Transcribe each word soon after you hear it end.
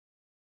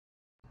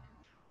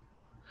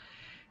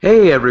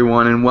Hey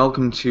everyone, and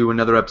welcome to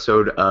another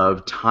episode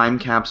of Time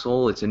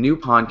Capsule. It's a new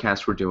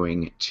podcast we're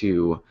doing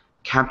to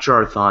capture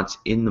our thoughts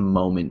in the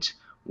moment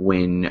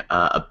when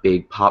a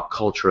big pop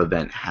culture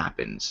event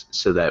happens,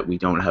 so that we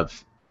don't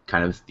have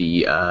kind of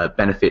the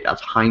benefit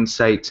of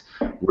hindsight.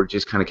 We're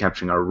just kind of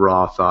capturing our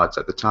raw thoughts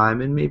at the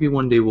time, and maybe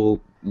one day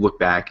we'll look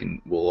back and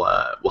we'll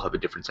have a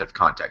different set of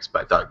context.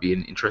 But I thought it'd be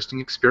an interesting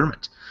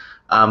experiment.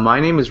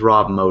 My name is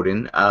Rob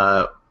Moden.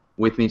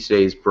 With me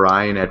today is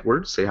Brian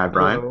Edwards. Say hi,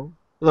 Brian. Hello.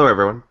 Hello,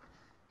 everyone.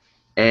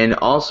 And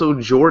also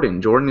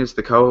Jordan. Jordan is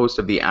the co-host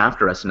of the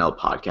AfterSNL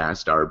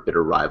podcast, our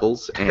bitter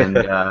rivals, and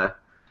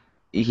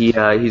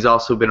he's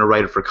also been a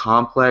writer for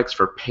Complex,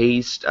 for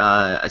Paste,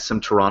 some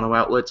Toronto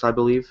outlets, I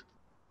believe.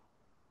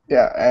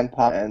 Yeah, and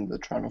pop and the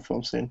Toronto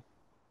film scene.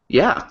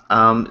 Yeah.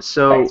 Thanks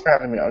for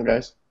having me on,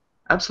 guys.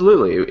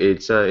 Absolutely,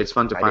 it's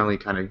fun to finally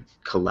kind of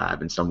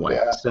collab in some way.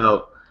 Yeah.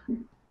 So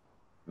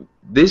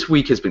this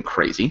week has been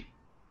crazy.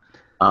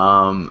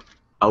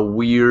 A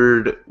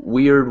weird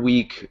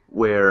week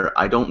where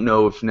I don't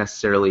know if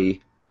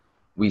necessarily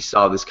we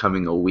saw this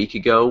coming a week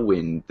ago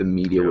when the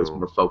media was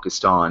more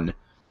focused on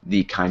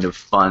the kind of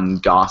fun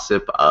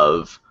gossip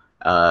of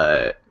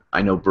I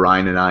know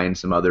Brian and I and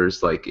some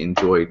others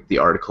enjoyed the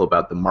article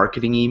about the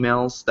marketing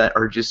emails that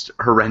are just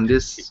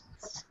horrendous,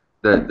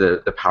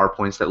 the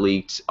PowerPoints that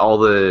leaked, all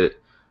the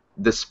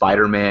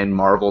Spider-Man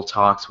Marvel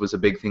talks was a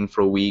big thing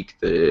for a week,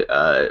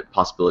 the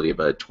possibility of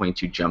a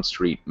 22 Jump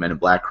Street Men in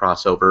Black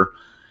crossover.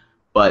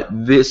 But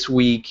this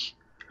week,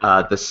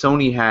 the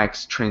Sony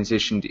hacks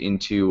transitioned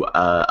into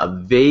a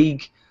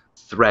vague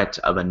threat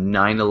of a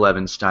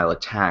 9/11 style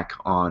attack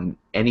on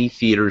any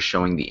theater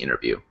showing the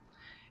interview.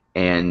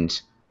 And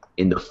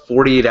in the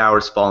 48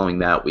 hours following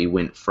that, we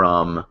went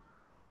from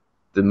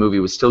the movie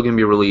was still going to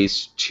be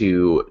released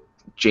to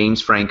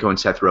James Franco and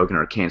Seth Rogen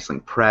are canceling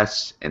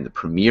press and the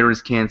premiere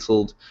is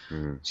canceled,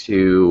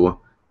 to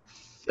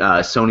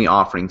Sony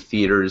offering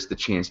theaters the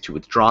chance to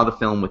withdraw the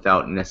film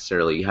without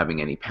necessarily having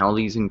any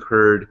penalties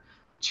incurred,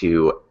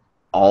 to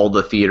all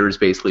the theaters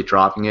basically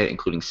dropping it,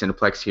 including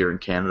Cineplex here in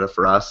Canada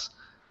for us,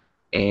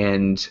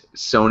 and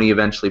Sony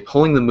eventually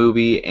pulling the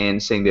movie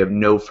and saying they have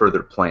no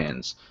further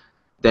plans.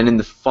 Then in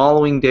the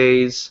following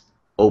days,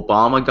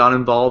 Obama got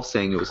involved,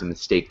 saying it was a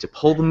mistake to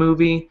pull the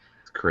movie.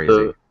 It's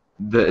crazy.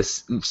 The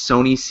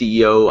Sony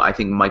CEO, I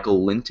think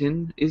Michael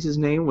Linton is his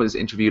name, was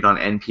interviewed on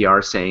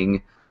NPR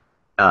saying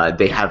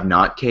they have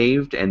not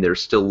caved, and they're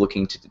still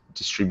looking to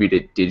distribute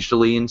it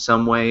digitally in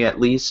some way at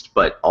least,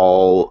 but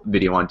all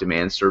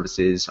video-on-demand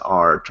services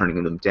are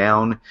turning them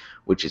down,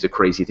 which is a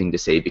crazy thing to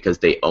say because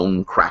they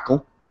own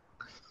Crackle.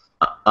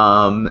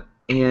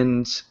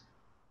 And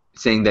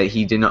saying that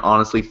he didn't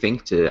honestly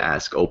think to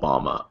ask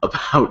Obama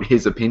about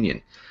his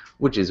opinion,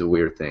 which is a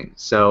weird thing.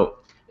 So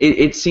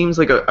it seems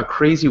like a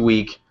crazy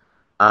week,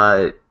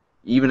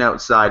 even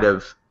outside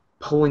of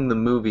pulling the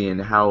movie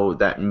and how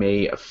that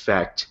may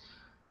affect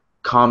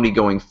comedy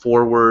going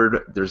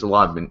forward. There's a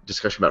lot of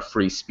discussion about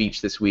free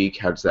speech this week.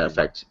 How does that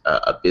affect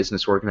a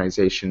business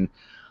organization?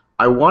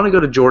 I want to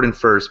go to Jordan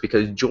first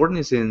because Jordan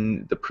is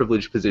in the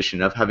privileged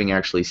position of having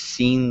actually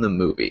seen the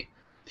movie,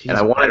 and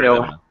I want to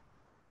know.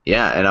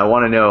 Yeah, and I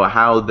want to know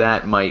how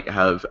that might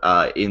have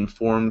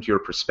informed your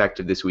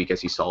perspective this week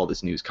as you saw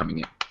this news coming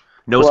in.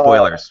 No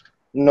spoilers.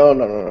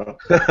 No.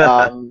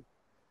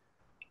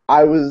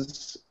 I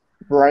was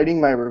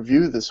writing my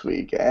review this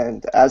week,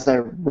 and as I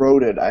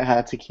wrote it, I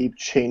had to keep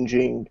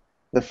changing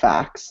the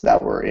facts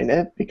that were in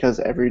it because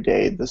every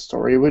day the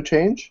story would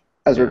change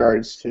as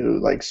regards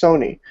to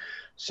Sony.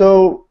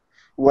 So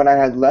when I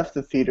had left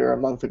the theater a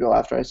month ago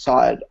after I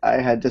saw it, I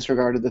had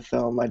disregarded the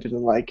film. I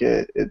didn't like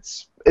it.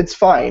 It's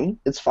fine.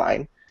 It's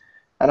fine.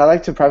 And I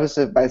like to preface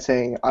it by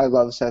saying I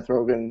love Seth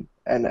Rogen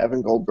and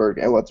Evan Goldberg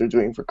and what they're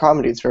doing for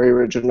comedy. It's very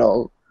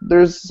original.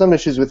 There's some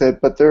issues with it,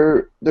 but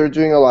they're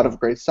doing a lot of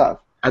great stuff.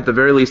 At the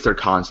very least, their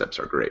concepts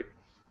are great.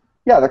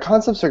 Yeah, the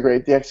concepts are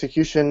great. The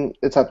execution,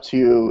 it's up to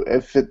you.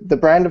 The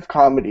brand of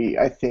comedy,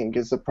 I think,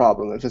 is the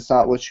problem. If it's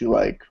not what you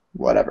like,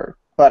 whatever.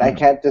 But I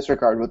can't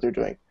disregard what they're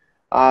doing.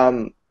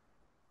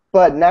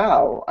 But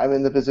now I'm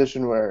in the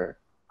position where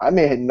I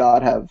may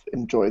not have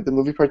enjoyed the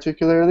movie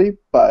particularly,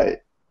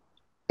 but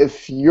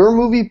if your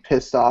movie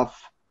pissed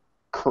off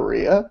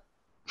Korea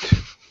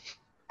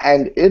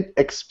and it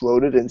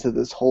exploded into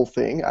this whole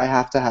thing, I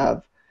have to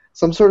have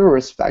some sort of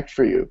respect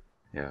for you.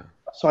 Yeah.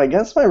 So I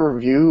guess my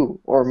review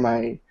or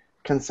my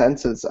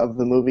consensus of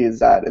the movie is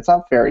that it's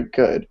not very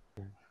good.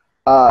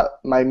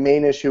 My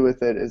main issue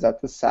with it is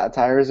that the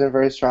satire isn't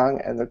very strong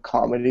and the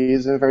comedy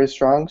isn't very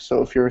strong.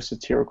 So if you're a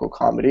satirical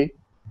comedy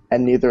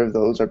and neither of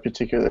those are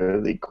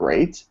particularly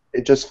great,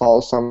 it just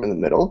falls somewhere in the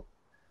middle.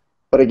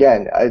 But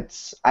again,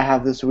 I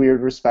have this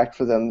weird respect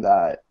for them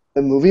that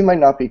the movie might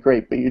not be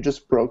great, but you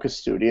just broke a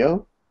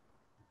studio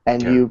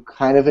and you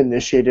kind of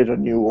initiated a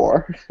new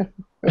war.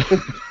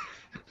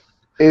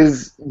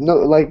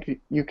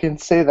 You can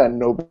say that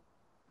nobody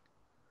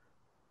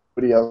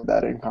else did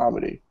that in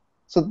comedy.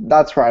 So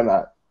that's where I'm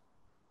at.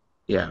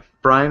 Yeah.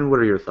 Brian, what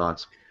are your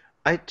thoughts?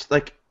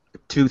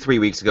 2-3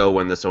 weeks ago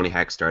when the Sony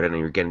hack started and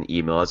you're getting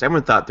emails,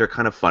 everyone thought they're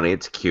kind of funny.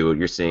 It's cute.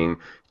 You're seeing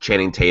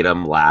Channing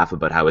Tatum laugh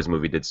about how his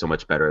movie did so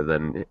much better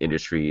than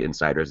industry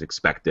insiders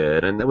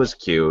expected, and that was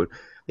cute.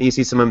 And you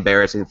see some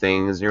embarrassing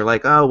things, and you're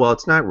like, oh, well,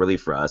 it's not really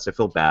for us. I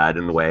feel bad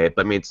in a way,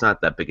 but I mean, it's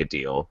not that big a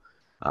deal.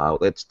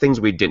 It's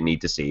things we didn't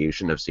need to see, you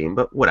shouldn't have seen,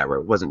 but whatever.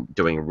 It wasn't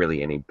doing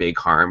really any big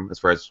harm as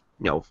far as,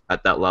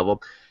 at that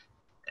level.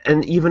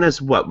 And even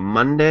as,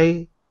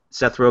 Monday,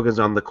 Seth Rogen's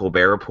on the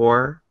Colbert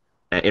Report,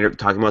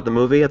 talking about the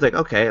movie. I was like,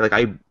 okay, like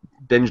I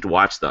binged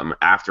watched them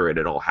after it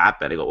had all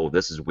happened. I go, oh,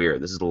 this is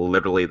weird. This is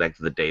literally like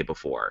the day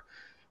before,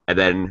 and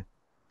then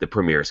the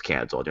premiere's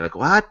canceled. You're like,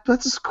 what?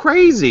 That's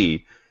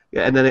crazy.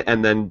 Yeah,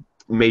 and then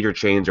major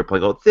chains are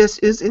playing. Oh, this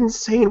is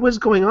insane. What's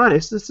going on?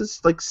 This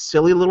is like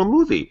silly little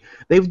movie.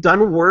 They've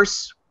done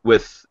worse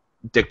with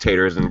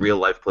dictators and real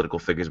life political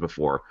figures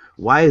before.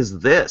 Why is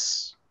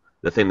this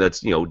the thing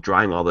that's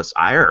drawing all this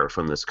ire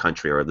from this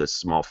country or this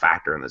small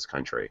factor in this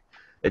country?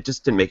 It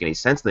just didn't make any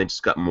sense, and they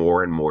just got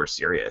more and more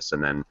serious.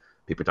 And then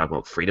people were talking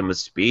about freedom of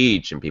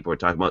speech, and people were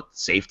talking about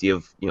safety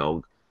of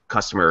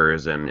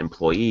customers and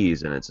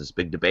employees, and it's this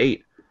big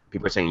debate.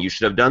 People are saying you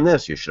should have done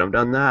this, you should have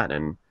done that,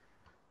 and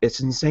it's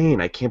insane.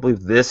 I can't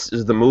believe this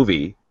is the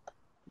movie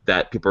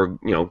that people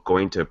are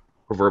going to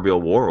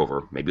proverbial war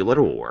over, maybe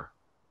literal war.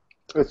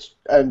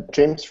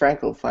 James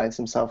Franco finds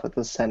himself at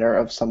the center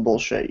of some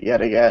bullshit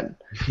yet again.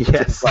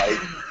 Yes. Like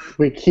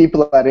we keep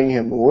letting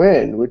him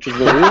win, which is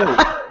the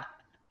real.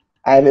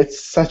 And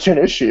it's such an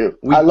issue.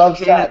 I love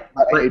that.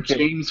 Let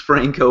James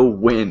Franco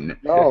win.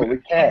 No, we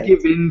can't.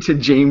 Give in to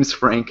James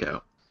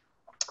Franco.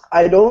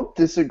 I don't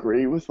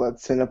disagree with what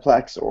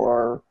Cineplex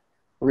or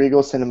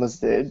Regal Cinemas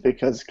did,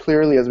 because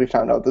clearly, as we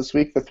found out this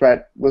week, the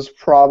threat was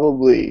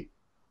probably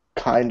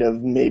kind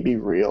of maybe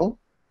real.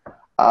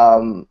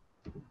 The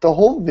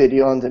whole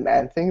video on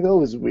demand thing,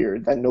 though, is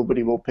weird that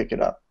nobody will pick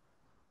it up.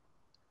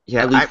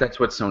 Yeah, at least that's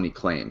what Sony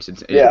claims.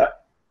 Yeah.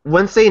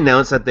 Once they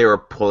announced that they were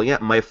pulling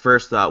it, my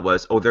first thought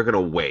was, oh, they're going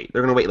to wait.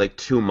 They're going to wait like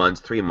 2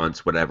 months, 3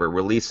 months, whatever,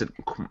 release it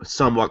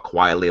somewhat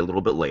quietly a little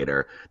bit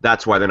later.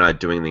 That's why they're not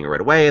doing anything right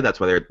away. That's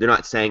why they're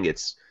not saying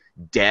it's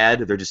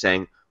dead. They're just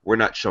saying, we're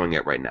not showing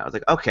it right now. It's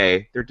like,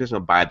 okay, they're just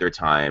going to bide their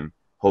time,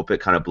 hope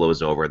it kind of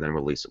blows over, then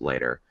release it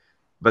later.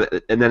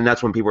 And then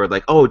that's when people are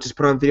like, oh, just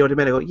put it on video on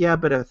demand. I go, yeah,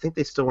 but I think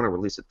they still want to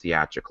release it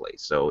theatrically.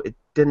 So it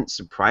didn't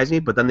surprise me,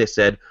 but then they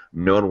said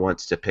no one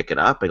wants to pick it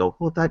up. I go,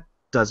 well, that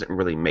doesn't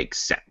really make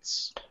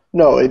sense.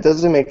 No, it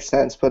doesn't make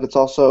sense, but it's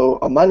also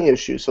a money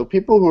issue. So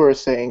people who are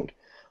saying,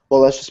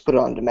 well, let's just put it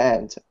on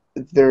demand,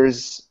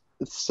 it's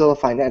still a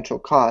financial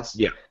cost.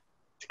 Yeah.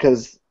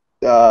 Because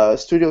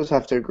studios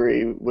have to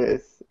agree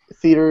with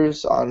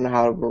theaters on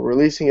how we're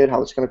releasing it,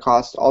 how it's going to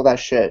cost, all that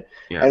shit.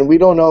 Yeah. And we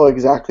don't know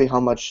exactly how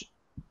much,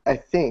 I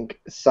think,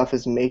 stuff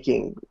is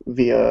making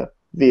via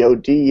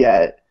VOD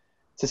yet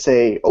to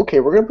say,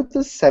 okay, we're going to put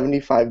this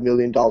 $75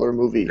 million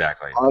movie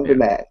on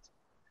demand.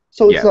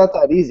 So it's not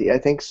that easy. I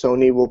think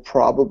Sony will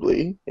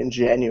probably, in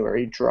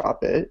January,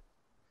 drop it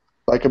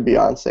like a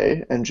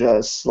Beyonce and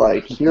just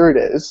like, here it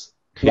is.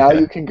 Now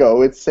you can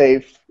go. It's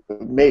safe.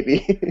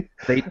 Maybe.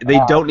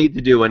 They don't need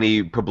to do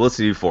any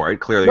publicity for it,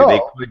 clearly. No. They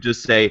could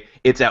just say,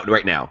 it's out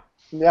right now.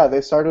 Yeah,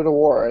 they started a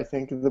war. I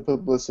think the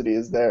publicity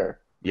is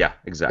there. Yeah,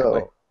 exactly.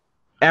 So,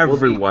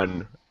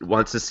 everyone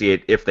wants to see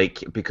it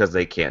because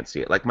they can't see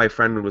it. Like my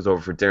friend was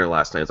over for dinner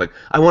last night. It's like,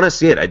 I want to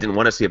see it. I didn't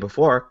want to see it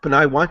before, but now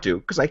I want to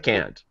because I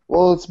can't.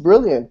 Well, it's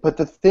brilliant. But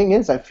the thing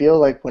is, I feel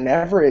like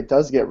whenever it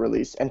does get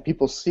released and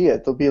people see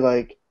it, they'll be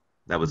like,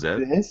 that was it?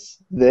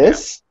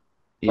 This?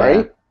 Yeah.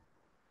 Right?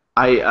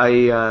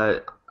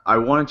 I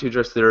wanted to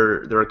address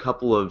there are a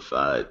couple of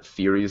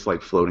theories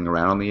like floating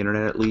around on the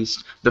internet at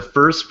least. The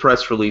first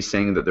press release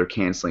saying that they're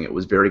canceling it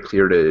was very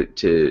clear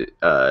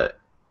to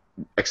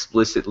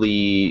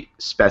explicitly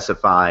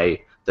specify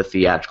the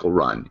theatrical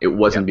run. It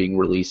wasn't being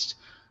released.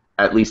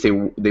 At least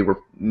they were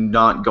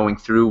not going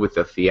through with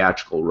the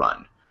theatrical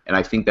run. And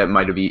I think that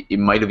might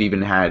have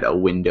even had a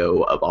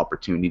window of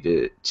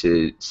opportunity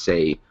to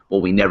say, well,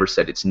 we never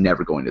said it's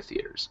never going to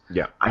theaters.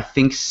 Yeah. I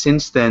think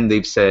since then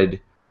they've said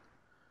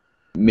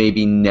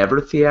maybe never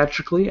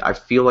theatrically. I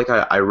feel like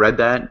I read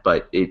that,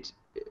 but it's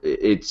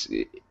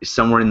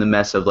somewhere in the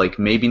mess of like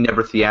maybe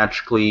never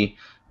theatrically,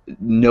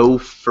 no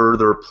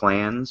further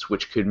plans,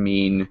 which could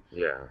mean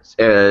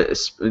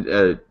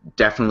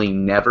definitely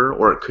never,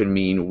 or it could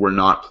mean we're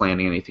not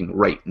planning anything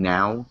right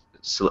now.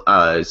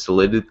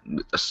 Solidly.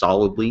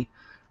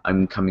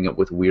 I'm coming up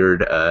with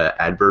weird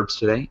adverbs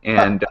today,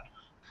 and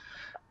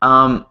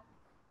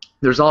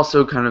there's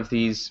also kind of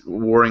these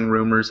warring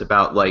rumors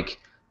about like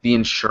the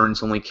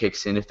insurance only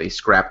kicks in if they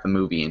scrap the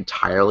movie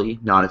entirely,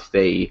 not if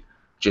they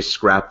just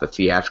scrap the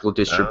theatrical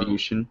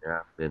distribution.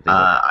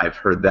 I've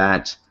heard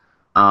that.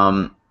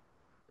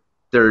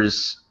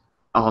 There's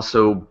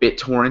also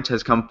BitTorrent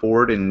has come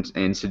forward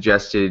and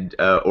suggested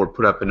or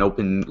put up an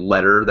open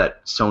letter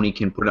that Sony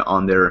can put it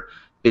on their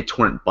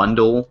BitTorrent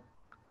bundle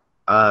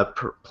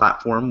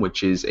platform,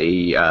 which is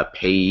a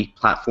pay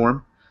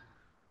platform.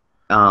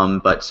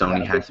 But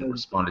Sony hasn't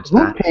responded to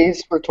that. Who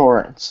pays for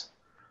torrents?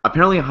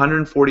 Apparently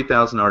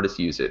 140,000 artists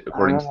use it, I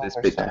according to don't this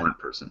understand. BitTorrent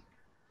person.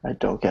 I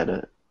don't get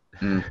it.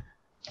 Mm.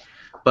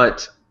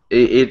 But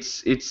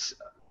it's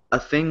a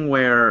thing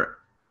where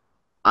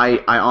I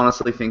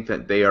honestly think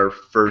that they are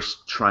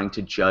first trying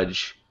to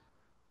judge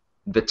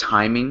the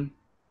timing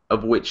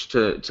of which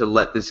to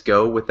let this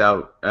go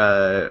without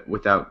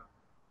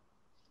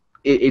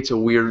it's a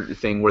weird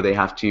thing where they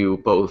have to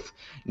both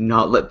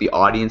not let the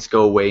audience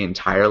go away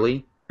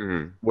entirely,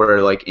 Mhm.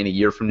 where like in a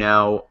year from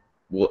now,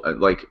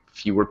 like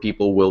fewer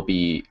people will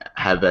be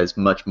have as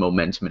much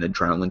momentum and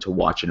adrenaline to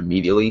watch it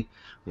immediately,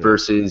 Yeah.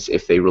 versus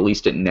if they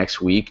released it next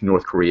week,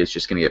 North Korea is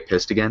just going to get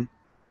pissed again.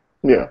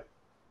 Yeah.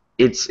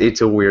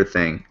 It's a weird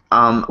thing.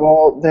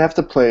 Well, they have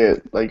to play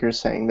it like you're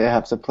saying. They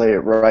have to play it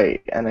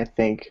right, and I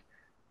think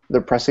they're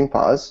pressing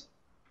pause,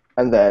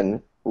 and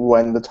then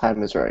when the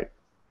time is right.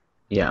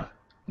 Yeah.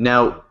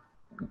 Now,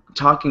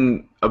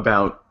 talking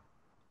about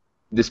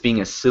this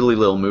being a silly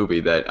little movie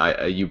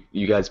that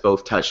you guys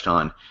both touched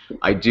on,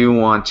 I do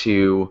want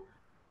to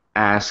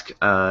ask,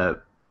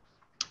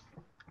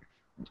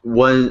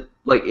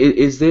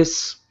 is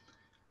this?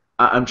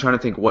 I'm trying to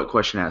think what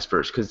question to ask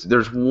first, because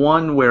there's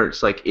one where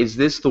it's like, is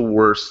this the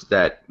worst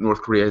that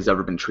North Korea has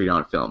ever been treated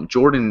on film?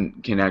 Jordan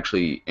can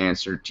actually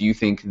answer. Do you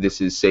think this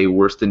is, say,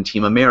 worse than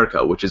Team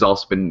America, which has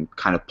also been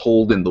kind of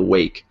pulled in the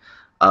wake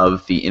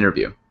of the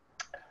interview?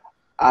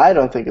 I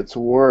don't think it's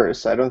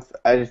worse. I don't.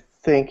 I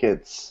think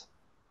it's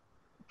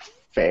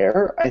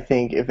fair. I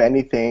think if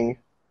anything,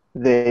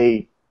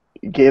 they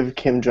give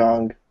Kim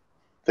Jong,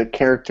 the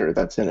character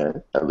that's in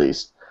it, at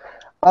least,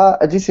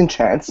 a decent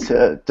chance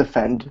to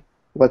defend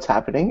what's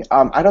happening.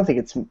 I don't think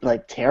it's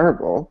like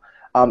terrible.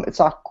 It's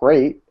not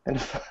great, and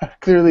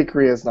clearly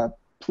Korea's not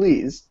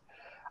pleased.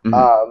 Hmm.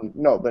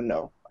 No, but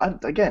no.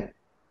 Again,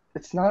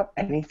 it's not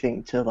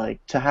anything to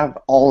like to have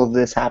all of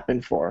this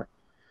happen for.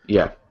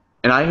 Yeah.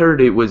 And I heard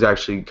it was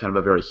actually kind of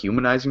a very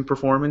humanizing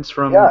performance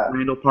from Yeah,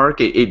 Randall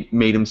Park. It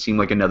made him seem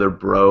like another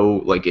bro.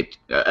 Like it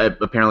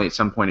apparently at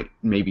some point it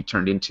maybe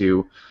turned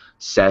into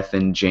Seth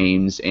and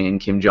James and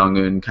Kim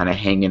Jong-un kind of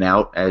hanging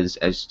out as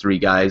three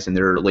guys in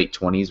their late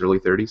 20s, early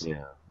 30s.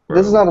 Yeah.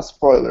 this is Bro. not a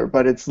spoiler,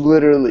 but it's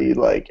literally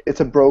like it's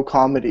a bro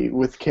comedy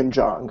with Kim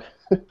Jong,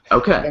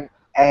 Okay.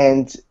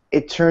 and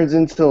it turns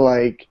into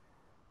like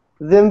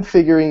them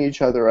figuring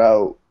each other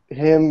out,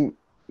 him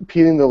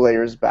peeling the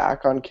layers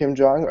back on Kim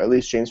Jong, or at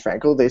least James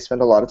Franco. They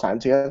spend a lot of time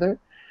together.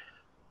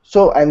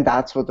 So, and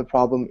that's what the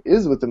problem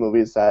is with the movie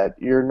is that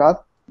you're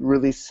not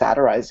really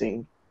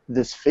satirizing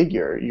this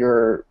figure.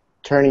 You're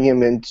turning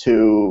him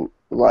into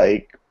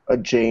like a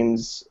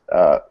James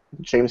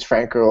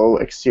Franco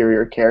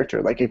exterior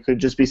character. Like it could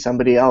just be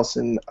somebody else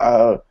in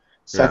a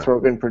Seth Yeah.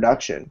 Rogen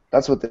production.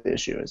 That's what the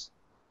issue is.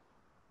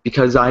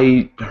 Because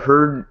I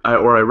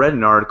read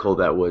an article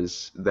that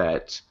was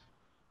that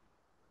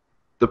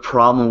the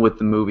problem with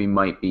the movie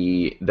might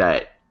be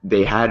that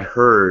they had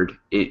heard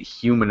it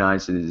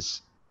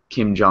humanizes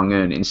Kim Jong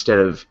Un instead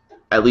of,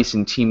 at least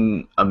in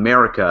Team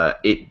America,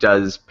 it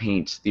does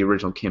paint the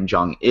original Kim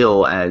Jong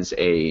Il as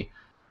a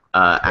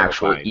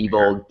actual Terrifying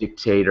evil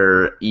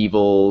dictator,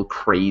 evil,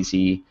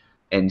 crazy,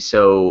 and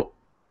so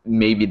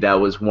maybe that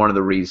was one of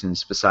the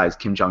reasons, besides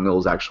Kim Jong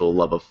Il's actual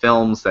love of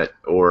films, that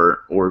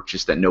or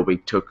just that nobody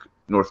took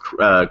North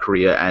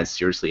Korea as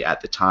seriously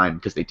at the time,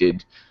 because they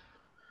did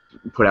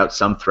put out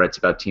some threats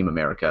about Team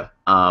America.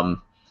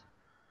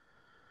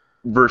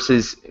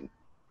 Versus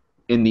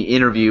in the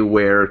interview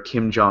where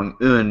Kim Jong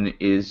Un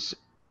is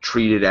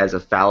treated as a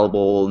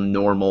fallible,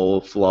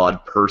 normal,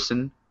 flawed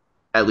person,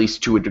 at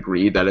least to a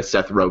degree that a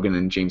Seth Rogen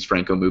and James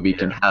Franco movie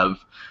can Yeah. have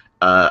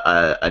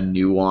a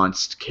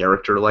nuanced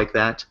character like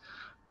that.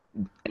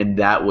 And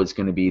that was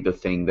going to be the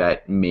thing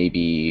that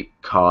maybe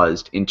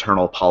caused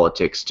internal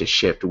politics to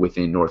shift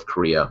within North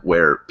Korea,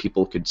 where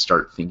people could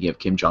start thinking of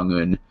Kim Jong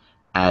Un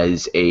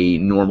as a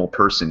normal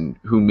person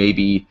who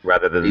maybe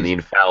Rather than is, the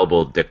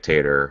infallible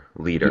dictator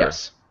leader.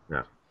 yes,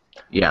 Yeah.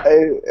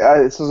 yeah,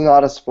 This is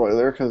not a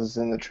spoiler because it's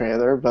in the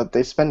trailer, but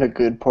they spend a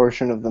good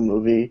portion of the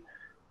movie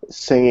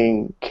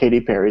singing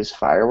Katy Perry's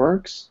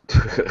Fireworks.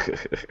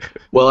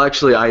 Well,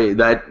 actually,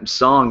 that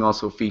song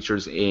also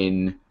features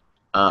in.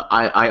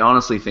 I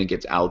honestly think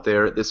it's out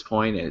there at this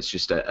point, and it's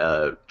just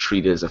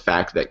treated as a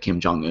fact that Kim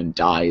Jong Un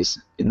dies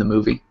in the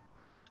movie.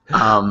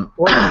 Um,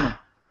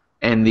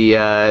 and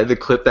the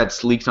clip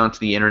that's leaked onto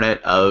the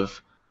internet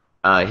of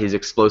his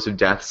explosive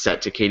death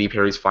set to Katy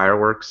Perry's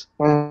Fireworks.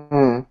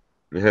 Hmm.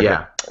 Yeah,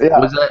 Yeah.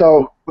 was that?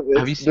 So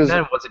Have you seen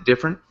that? Was it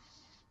different?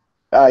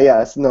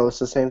 yeah, no, it's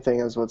the same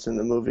thing as what's in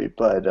the movie,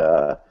 but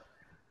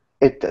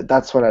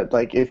that's what I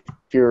like. If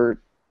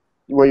you're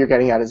what you're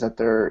getting at is that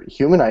they're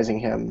humanizing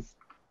him.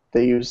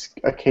 They use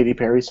a Katy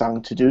Perry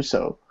song to do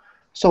so.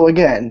 So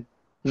again,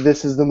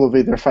 this is the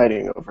movie they're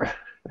fighting over.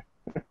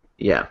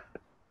 Yeah.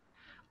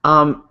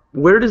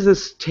 Where does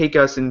this take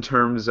us in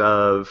terms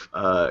of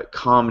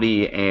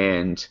comedy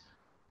and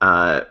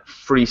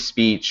free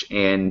speech,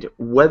 and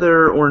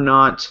whether or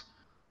not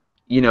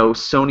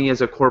Sony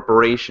as a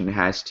corporation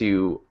has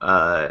to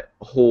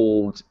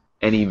hold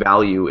any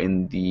value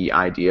in the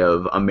idea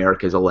of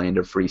America as a land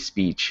of free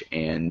speech,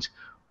 and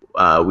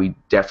we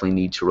definitely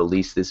need to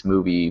release this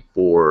movie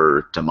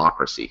for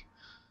democracy.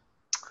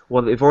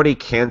 Well, they've already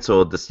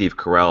canceled the Steve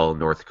Carell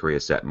North Korea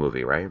set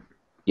movie, right?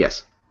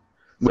 Yes.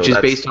 So Which is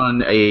based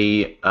on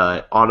a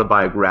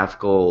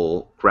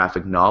autobiographical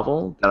graphic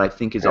novel that I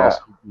think is also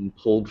being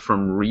pulled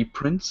from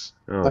reprints.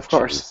 Oh, Of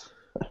course.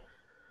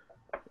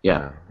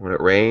 Yeah. When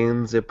it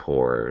rains, it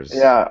pours.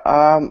 Yeah.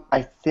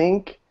 I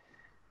think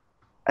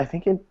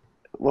it.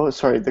 Well,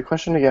 sorry. The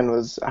question again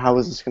was, how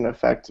is this going to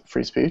affect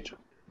free speech?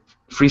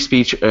 Free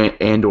speech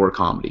and/or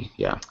comedy.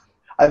 Yeah.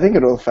 I think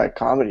it'll affect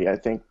comedy. I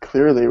think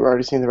clearly we're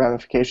already seeing the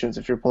ramifications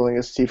if you're pulling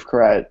a Steve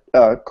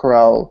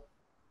Carell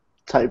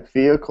type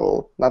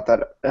vehicle. Not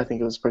that I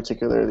think it was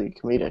particularly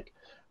comedic,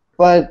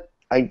 but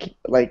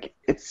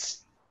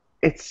it's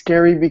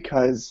scary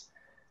because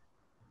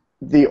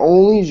the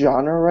only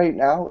genre right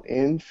now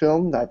in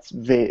film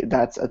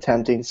that's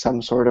attempting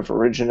some sort of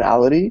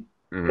originality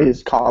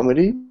is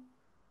comedy.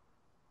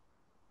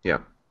 Yeah.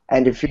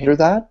 And if you hear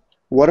that,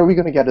 what are we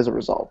going to get as a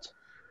result?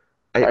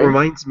 It Right?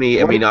 reminds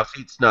me, I mean,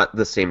 obviously it's not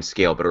the same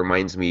scale, but it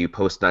reminds me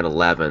post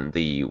 9/11,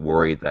 the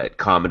worry that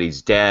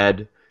comedy's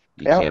dead,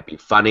 you can't be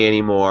funny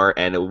anymore,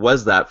 and it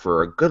was that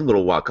for a good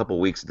little while, a couple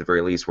of weeks at the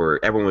very least,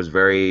 where everyone was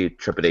very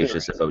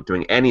trepidatious about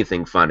doing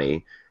anything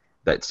funny.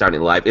 That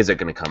starting live, is it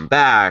going to come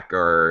back?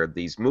 Or are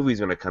these movies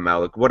going to come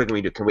out? Like, what are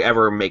we do? Can we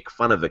ever make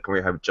fun of it? Can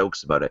we have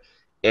jokes about it?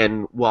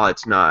 And while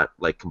it's not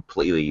like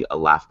completely a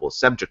laughable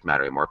subject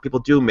matter anymore, people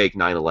do make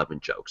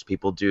 9/11 jokes.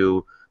 People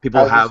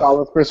As have. we saw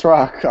with Chris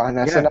Rock on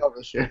SNL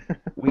this year.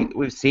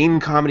 We've seen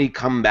comedy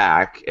come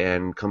back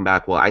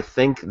well. I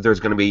think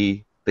there's going to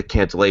be the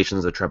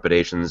cancellations, the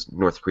trepidations.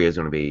 North Korea is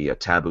going to be a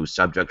taboo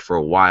subject for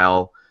a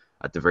while,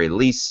 at the very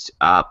least.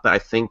 But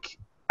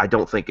I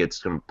don't think it's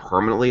going to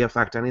permanently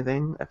affect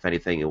anything. If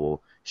anything, it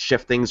will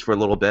shift things for a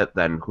little bit.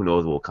 Then who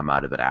knows what will come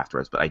out of it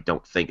afterwards. But I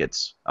don't think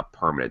it's a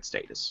permanent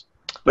status.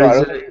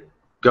 But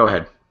go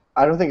ahead.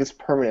 I don't think it's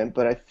permanent,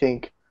 but I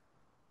think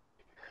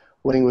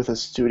winning with a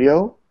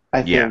studio,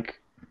 I think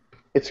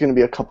it's going to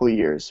be a couple of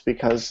years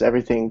because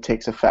everything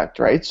takes effect,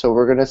 right? So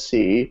we're going to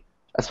see,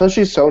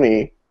 especially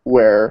Sony,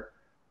 where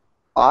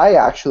I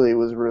actually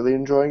was really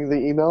enjoying the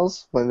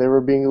emails when they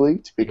were being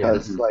leaked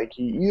because like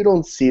you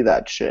don't see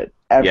that shit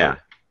ever. Yeah.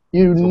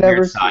 You It's a never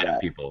weird see side that.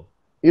 of people.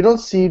 You don't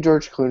see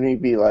George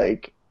Clooney be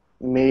like,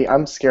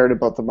 I'm scared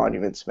about the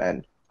Monuments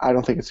Men. I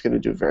don't think it's going to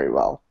do very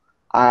well.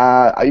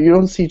 You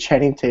don't see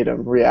Channing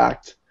Tatum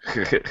react,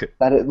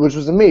 which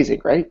was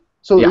amazing, right?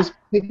 So it was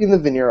taking the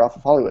veneer off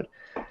of Hollywood.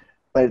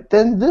 But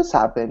then this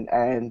happened,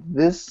 and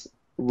this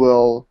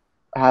will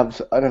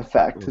have an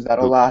effect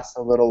that'll last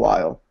a little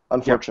while,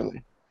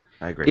 unfortunately.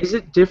 I agree. Is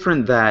it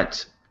different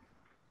that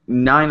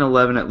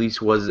 9/11 at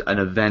least was an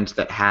event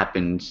that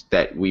happened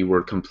that we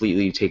were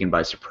completely taken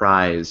by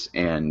surprise,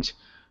 and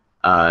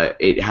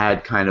it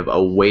had kind of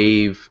a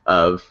wave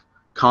of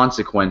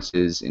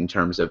consequences in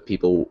terms of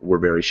people were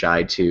very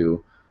shy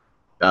to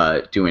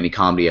do any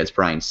comedy, as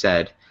Brian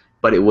said,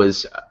 but it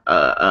was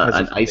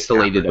an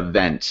isolated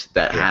event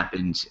that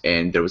happened,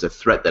 and there was a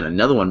threat that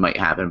another one might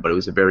happen, but it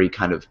was a very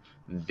kind of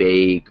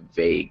vague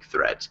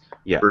threat.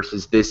 Yeah.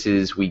 Versus this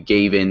is we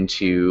gave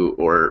into,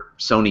 or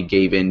Sony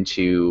gave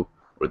into,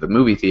 or the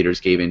movie theaters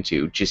gave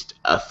into just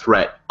a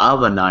threat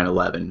of a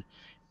 9/11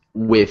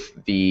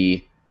 with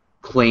the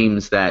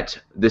claims that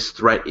this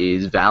threat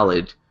is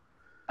valid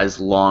as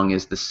long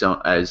as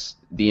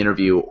the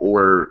interview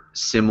or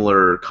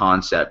similar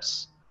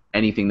concepts,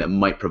 anything that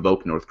might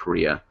provoke North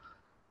Korea,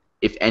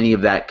 if any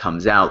of that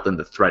comes out, then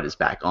the threat is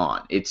back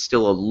on. It's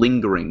still a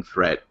lingering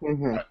threat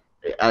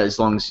as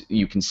long as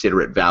you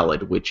consider it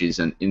valid, which is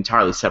an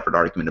entirely separate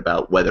argument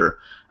about whether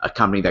a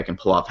company that can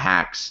pull off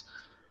hacks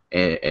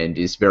and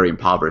is very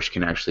impoverished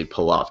can actually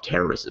pull off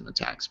terrorism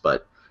attacks.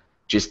 But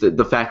just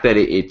the fact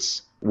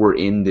that we're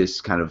in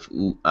this kind of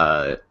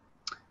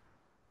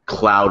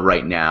cloud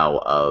right now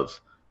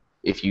of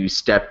if you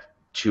step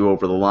too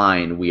over the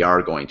line, we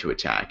are going to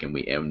attack,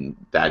 and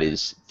that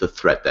is the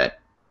threat that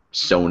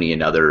Sony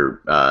and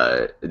other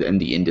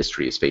and the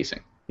industry is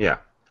facing. Yeah,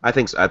 I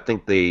think so. I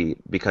think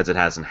because it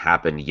hasn't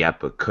happened yet,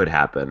 but could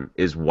happen,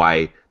 is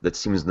why that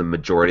seems the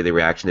majority of the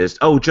reaction is,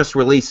 oh, just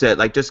release it,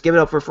 like just give it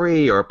out for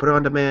free or put it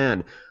on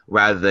demand,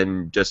 rather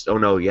than just, oh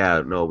no,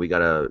 we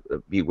gotta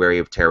be wary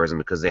of terrorism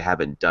because they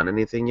haven't done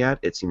anything yet.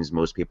 It seems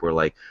most people are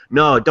like,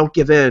 no, don't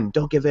give in,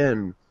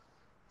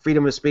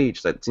 freedom of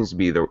speech. That seems to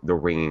be the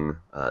ringing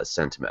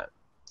sentiment.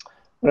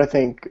 But I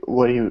think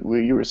what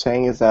you were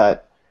saying is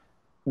that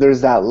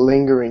there's that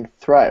lingering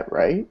threat,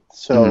 right?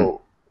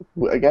 So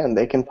again,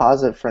 they can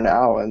pause it for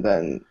now, and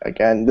then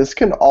again, this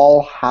can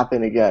all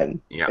happen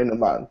again in a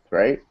month,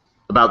 right?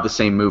 About the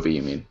same movie,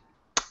 you mean?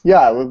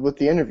 Yeah, with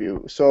the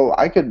interview. So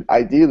I could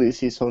ideally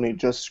see Sony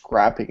just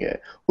scrapping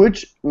it,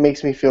 which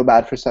makes me feel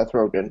bad for Seth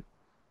Rogen,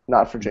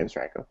 not for James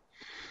Franco.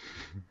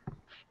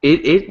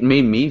 It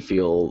made me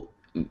feel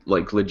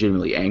like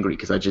legitimately angry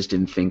because I just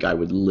didn't think I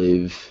would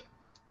live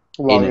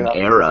in an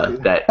era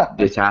that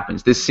this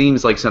happens. This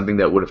seems like something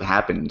that would have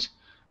happened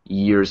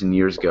years and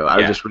years ago. I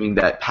was just reading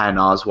that Patton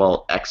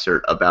Oswalt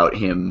excerpt about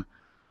him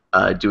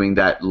doing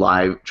that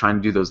live, trying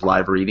to do those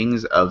live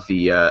readings of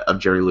the of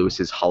Jerry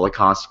Lewis's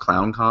Holocaust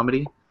clown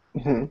comedy,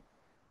 Hmm.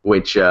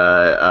 which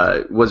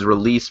was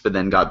released but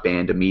then got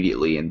banned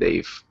immediately, and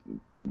they've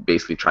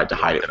basically tried to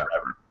hide it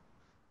forever.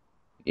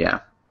 Yeah,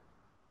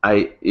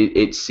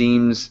 it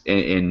seems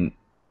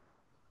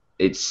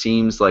it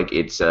seems like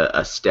it's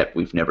a step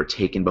we've never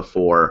taken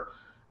before,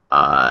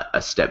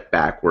 a step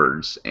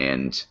backwards,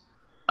 and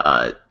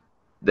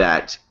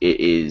that it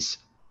is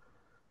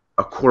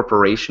a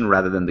corporation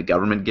rather than the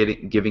government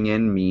giving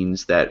in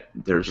means that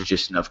there's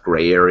just enough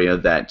gray area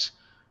that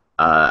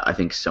I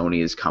think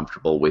Sony is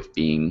comfortable with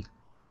being,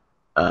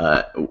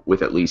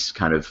 with at least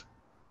kind of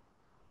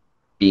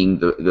being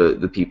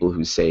the people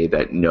who say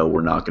that no,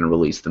 we're not going to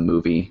release the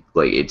movie.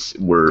 Like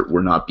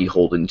we're not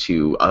beholden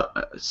to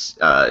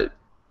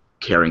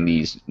carrying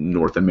these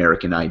North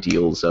American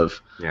ideals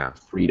of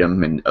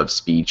freedom and of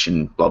speech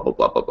and blah blah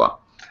blah blah blah.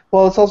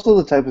 Well, it's also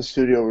the type of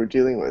studio we're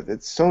dealing with.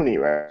 It's Sony,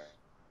 right?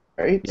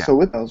 Yeah. So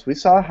with those, we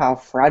saw how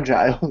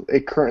fragile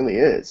it currently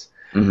is.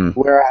 Mm-hmm.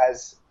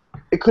 Whereas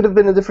it could have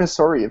been a different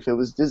story if it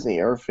was Disney,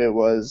 or if it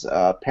was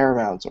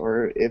Paramount,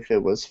 or if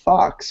it was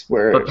Fox.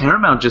 But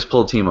Paramount just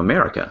pulled Team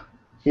America.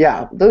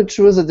 Yeah, which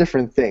was a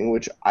different thing,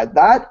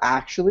 that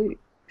actually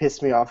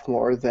pissed me off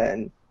more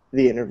than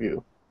the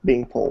interview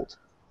being pulled.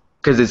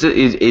 Because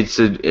it's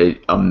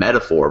a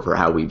metaphor for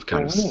how we've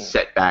kind of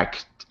set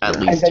back at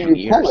least 2 years. And then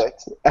you pull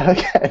it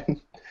again.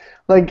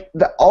 Like,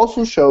 that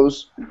also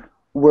shows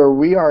where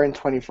we are in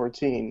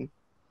 2014,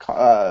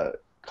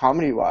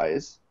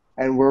 comedy-wise,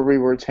 and where we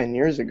were 10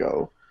 years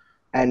ago,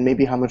 and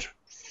maybe how much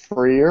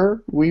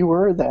freer we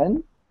were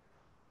then.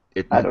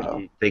 I don't know.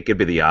 I think it'd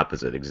be the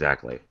opposite,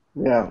 exactly.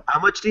 Yeah. How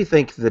much do you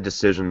think the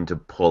decision to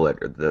pull it,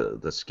 or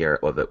the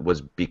scare of it, was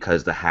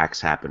because the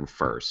hacks happened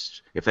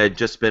first? If it had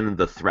just been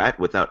the threat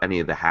without any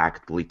of the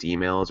hacked, leaked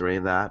emails or any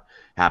of that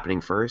happening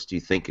first, do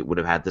you think it would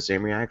have had the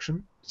same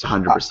reaction? It's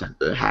 100%.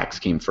 The hacks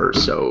came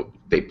first, so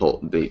they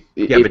pulled. Yeah,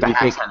 if but the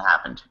hacks hadn't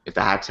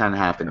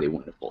happened, they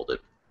wouldn't have pulled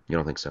it. You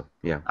don't think so?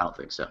 Yeah. I don't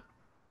think so.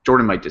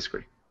 Jordan might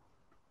disagree.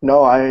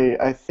 No,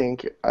 I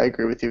think I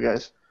agree with you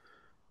guys.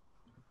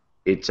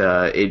 It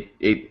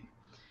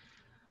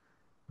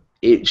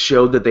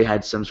showed that they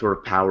had some sort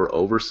of power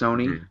over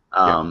Sony,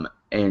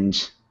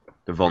 and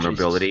the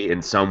vulnerability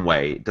in some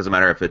way. It doesn't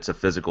matter if it's a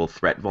physical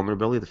threat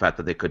vulnerability. The fact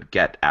that they could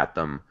get at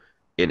them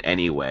in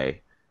any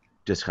way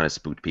just kind of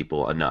spooked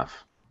people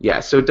enough. Yeah,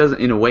 so it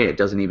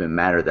doesn't even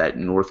matter that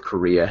North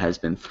Korea has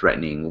been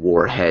threatening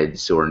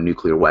warheads or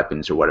nuclear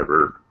weapons or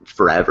whatever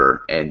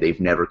forever, and they've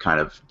never kind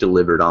of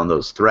delivered on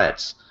those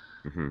threats.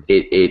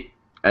 Mm-hmm.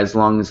 As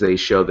long as they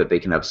show that they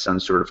can have some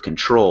sort of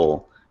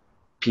control,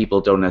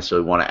 people don't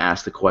necessarily want to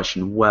ask the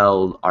question,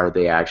 well, are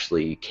they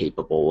actually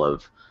capable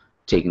of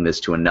taking this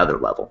to another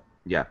level?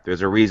 Yeah,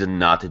 there's a reason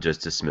not to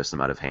just dismiss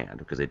them out of hand,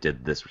 because they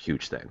did this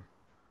huge thing.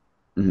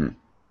 Mm-hmm.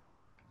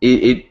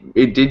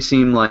 It did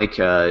seem like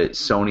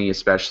Sony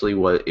especially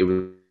was.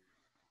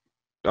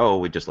 Oh,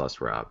 we just lost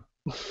Rob.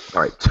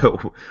 All right,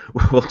 so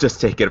we'll just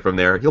take it from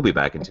there. He'll be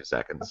back in 2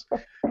 seconds.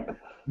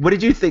 What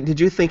did you think? Did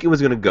you think it was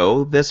going to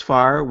go this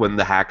far when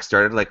the hack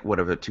started, like,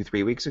 whatever,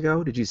 2-3 weeks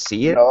ago? Did you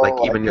see it? No, like,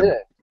 even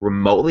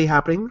remotely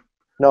happening?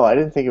 No, I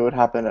didn't think it would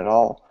happen at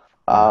all.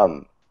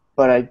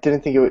 But I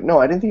didn't think it would.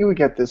 No, I didn't think it would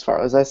get this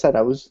far. As I said,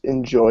 I was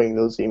enjoying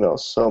those emails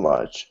so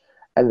much,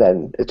 and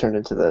then it turned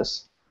into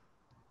this.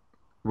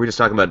 We're just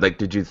talking about, like,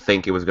 did you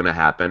think it was going to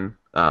happen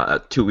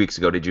 2 weeks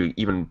ago? Did you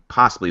even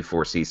possibly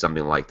foresee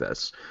something like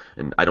this?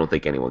 And I don't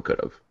think anyone could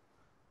have.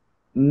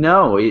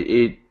 No,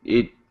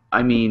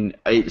 I mean,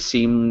 it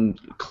seemed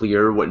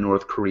clear what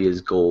North Korea's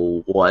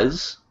goal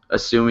was,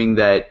 assuming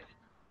that,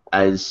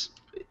 as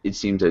it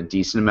seems a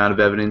decent amount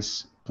of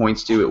evidence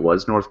points to, it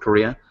was North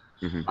Korea.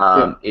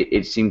 Mm-hmm.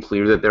 It seemed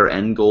clear that their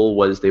end goal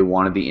was they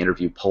wanted the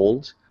interview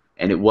pulled,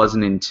 and it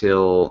wasn't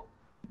until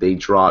they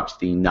dropped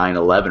the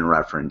 9/11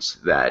 reference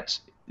that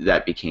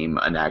became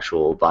an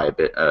actual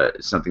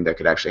something that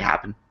could actually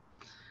happen.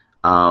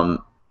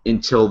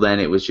 Until then,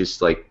 it was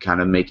just like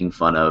kind of making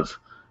fun of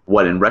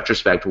what, in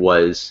retrospect,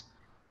 was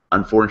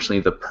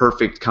unfortunately the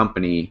perfect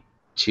company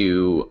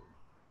to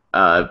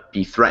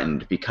be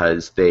threatened,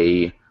 because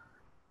they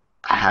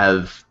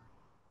have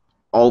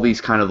all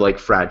these kind of like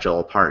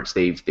fragile parts.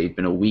 They've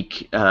been a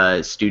weak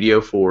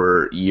studio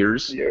for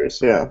years.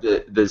 Yeah.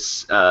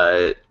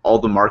 All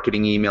the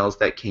marketing emails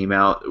that came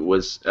out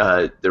was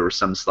there were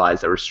some slides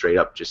that were straight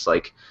up just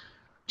like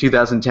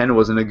 2010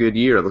 wasn't a good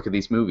year. Look at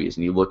these movies,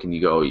 and you look and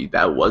you go,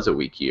 that was a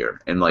weak year.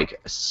 And like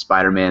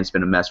Spider-Man's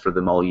been a mess for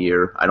them all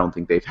year. I don't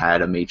think they've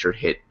had a major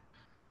hit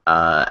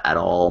at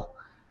all.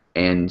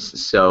 And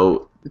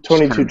so the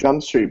 22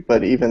 Jump Street,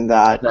 but even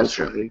that's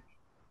true. Really,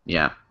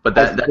 yeah, but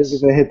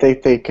that's the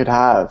hit they could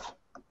have.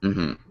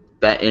 Mm-hmm.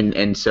 That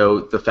and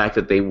so the fact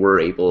that they were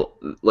able,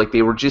 like,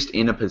 they were just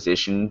in a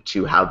position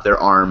to have their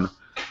arm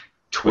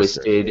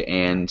twisted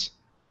and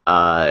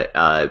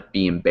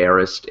be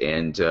embarrassed,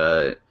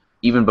 and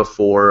even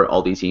before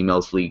all these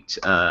emails leaked,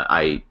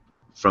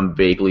 from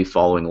vaguely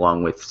following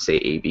along with, say,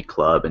 AV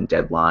Club and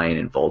Deadline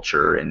and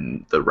Vulture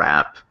and The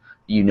Wrap,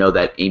 you know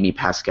that Amy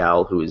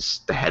Pascal, who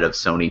is the head of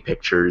Sony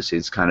Pictures,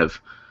 is kind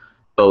of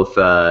both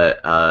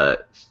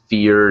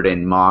feared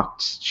and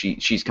mocked.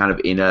 She's kind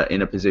of in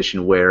a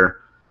position where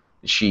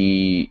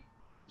she's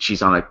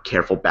on a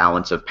careful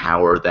balance of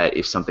power, that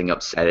if something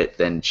upset it,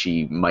 then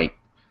she might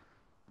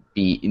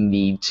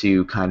need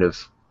to kind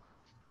of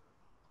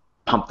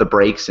pump the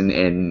brakes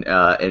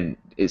and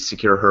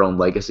secure her own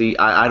legacy.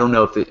 I don't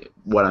know if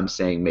what I'm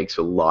saying makes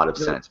a lot of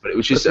sense, but it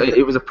was just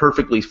it was a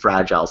perfectly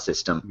fragile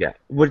system. Yeah.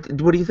 What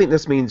do you think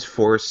this means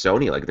for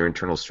Sony, like their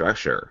internal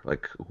structure?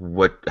 Like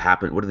what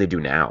happened? What do they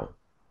do now?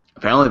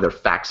 Apparently they're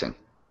faxing.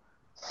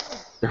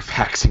 They're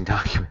faxing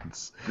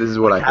documents. This is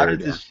what I How heard.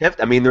 did this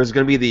shift? I mean, there's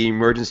going to be the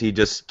emergency,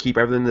 just keep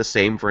everything the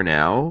same for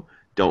now.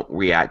 Don't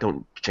react,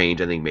 don't change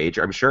anything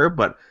major, I'm sure,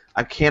 but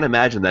I can't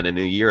imagine that in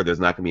a year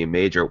there's not going to be a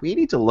major. We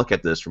need to look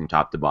at this from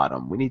top to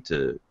bottom. We need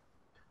to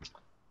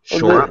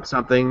shore up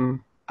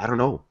something. I don't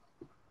know.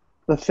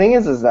 The thing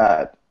is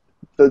that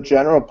the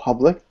general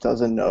public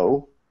doesn't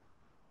know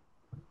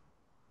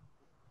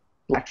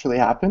what actually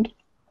happened.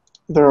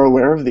 They're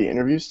aware of the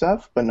interview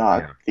stuff, but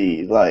not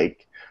the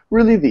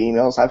really the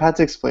emails. I've had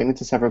to explain it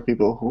to several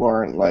people who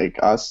aren't like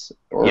us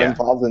or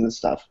involved in this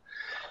stuff.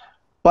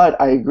 But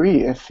I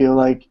agree. I feel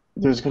like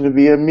there's going to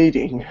be a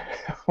meeting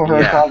or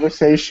a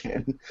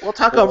conversation. We'll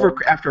talk over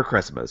after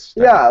Christmas.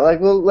 Yeah,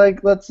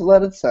 let's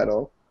let it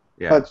settle.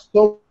 Yeah. But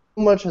so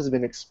much has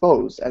been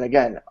exposed, and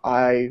again,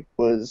 I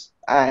was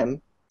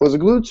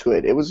glued to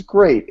it. It was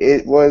great.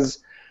 It was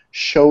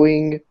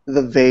showing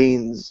the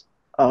veins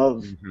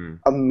of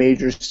a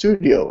major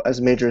studio,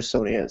 as major as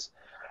Sony is.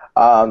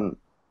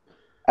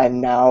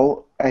 And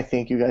now I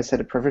think you guys said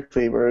it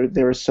perfectly, where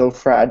they were so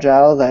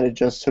fragile that it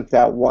just took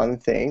that one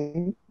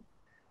thing,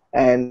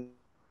 and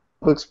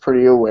looks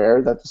pretty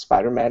aware that the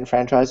Spider-Man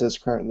franchise is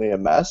currently a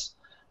mess.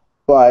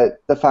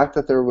 But the fact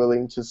that they're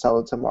willing to sell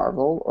it to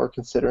Marvel, or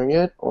considering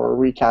it, or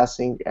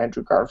recasting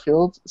Andrew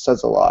Garfield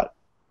says a lot.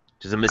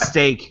 Which is a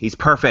mistake. He's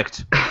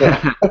perfect.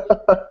 Yeah.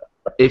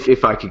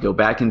 If I could go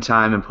back in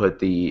time and put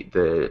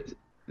the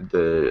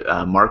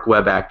Mark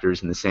Webb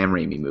actors in the Sam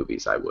Raimi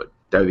movies, I would.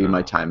 That would be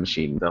my time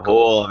machine. The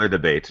whole other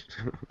debate.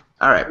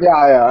 All right.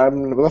 Yeah.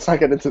 Let's not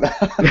get into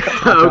that.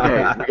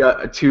 Okay, we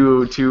got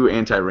two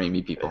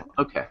anti-Raimi people.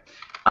 Okay.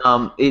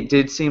 It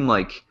did seem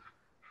like,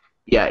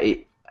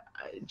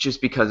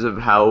 just because of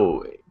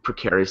how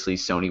precariously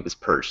Sony was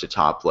perched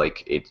atop,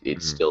 like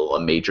it's still a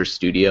major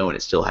studio and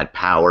it still had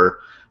power,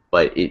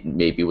 but it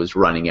maybe was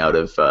running out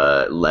of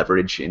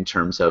leverage in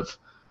terms of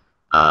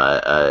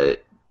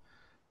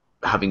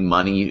having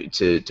money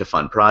to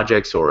fund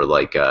projects, or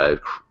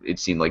it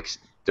seemed like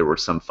there were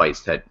some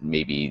fights that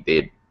maybe they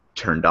had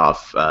turned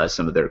off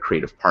some of their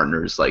creative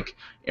partners, like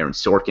Aaron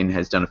Sorkin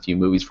has done a few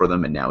movies for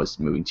them and now is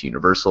moving to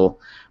Universal,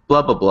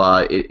 blah blah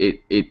blah.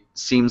 It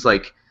seems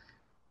like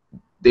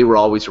they were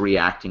always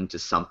reacting to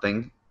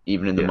something,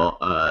 even in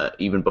the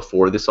even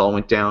before this all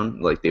went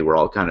down. Like they were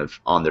all kind of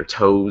on their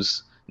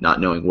toes, not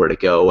knowing where to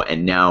go,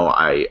 and now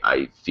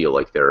I feel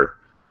like they're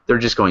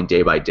just going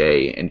day by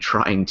day and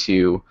trying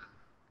to.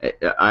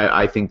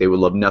 I think they would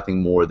love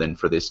nothing more than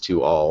for this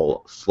to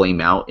all flame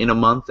out in a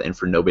month and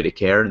for nobody to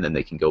care, and then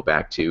they can go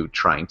back to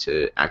trying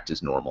to act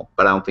as normal.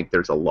 But I don't think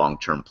there's a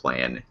long-term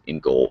plan in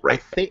goal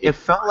right now. I think it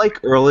felt like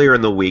earlier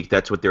in the week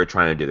that's what they were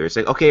trying to do. They're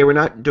saying, okay, we're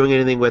not doing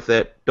anything with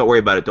it. Don't worry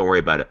about it. Don't worry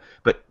about it.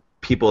 But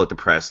people at the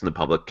press and the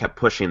public kept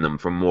pushing them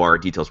for more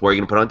details. What are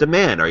you going to put on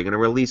demand? Are you going to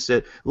release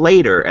it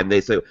later? And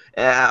they say,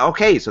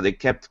 okay. So they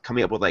kept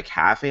coming up with like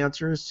half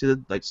answers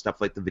to like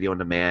stuff like the video on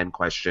demand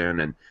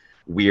question and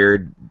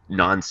weird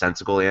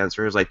nonsensical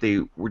answers. Like they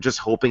were just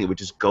hoping it would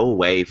just go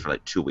away for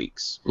like 2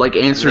 weeks. Like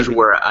answers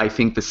where I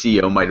think the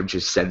CEO might have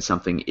just said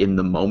something in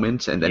the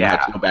moment and then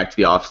had to go back to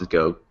the office and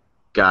go,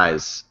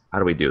 guys, how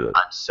do we do this?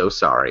 I'm so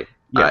sorry.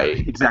 Yeah,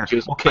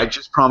 exactly. I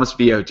just promised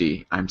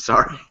VOD. I'm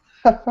sorry.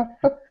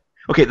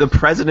 Okay, the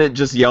president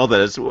just yelled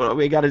at us. Well,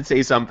 we got to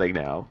say something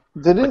now.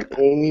 Didn't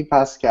Amy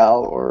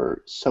Pascal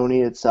or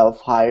Sony itself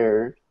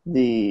hire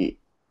the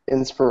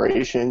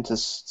inspiration to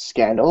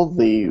Scandal,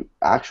 the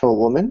actual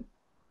woman?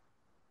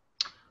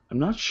 I'm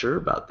not sure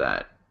about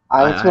that.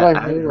 That's what I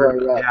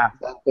heard.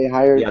 That they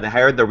hired. Yeah, they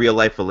hired the real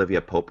life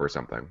Olivia Pope or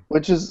something.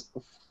 Which is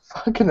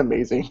fucking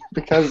amazing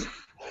because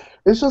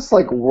it's just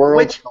like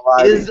worlds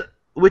colliding.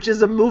 Which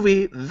is a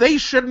movie they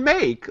should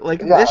make. Like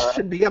this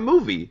should be a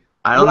movie.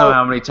 I don't know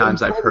how many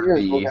times I've heard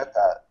we'll get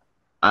that.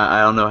 I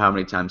don't know how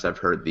many times I've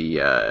heard the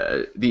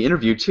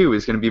interview too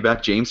is going to be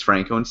about James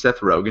Franco and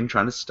Seth Rogen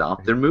trying to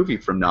stop their movie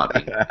from not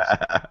being released.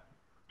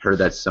 Heard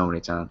that so many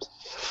times.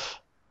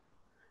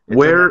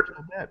 What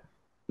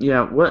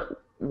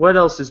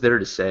else is there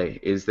to say?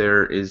 Is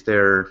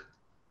there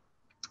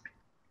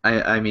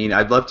I mean,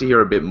 I'd love to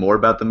hear a bit more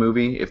about the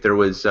movie. If there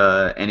was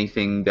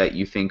anything that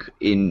you think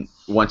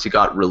once it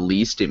got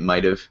released, it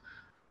might have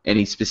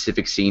any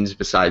specific scenes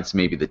besides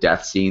maybe the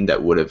death scene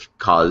that would have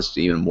caused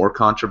even more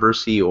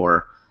controversy,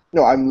 or...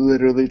 No, I'm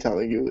literally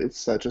telling you, it's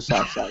such a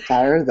soft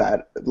satire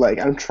that, like,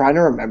 I'm trying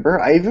to remember.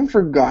 I even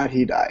forgot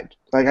he died.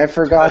 Like, I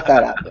forgot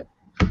that happened.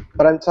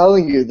 But I'm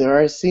telling you, there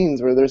are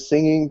scenes where they're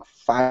singing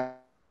fire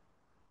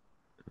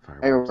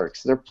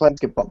Fireworks. They're playing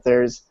basketball.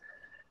 There's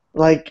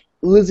like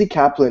Lizzie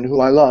Kaplan, who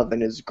I love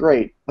and is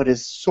great, but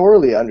is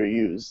sorely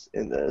underused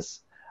in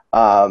this.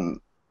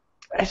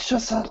 It's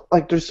just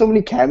like there's so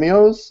many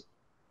cameos.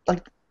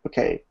 Like,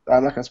 okay,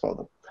 I'm not gonna spoil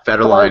them.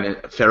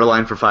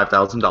 Federline for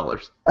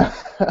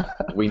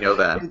 $5,000. We know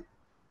that.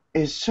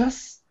 It's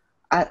just,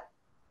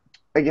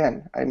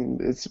 again, I'm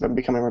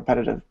becoming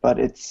repetitive, but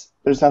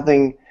there's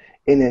nothing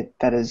in it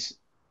that is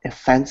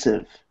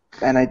offensive,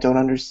 and I don't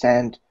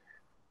understand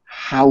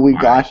how we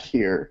got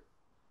here.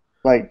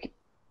 Like,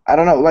 I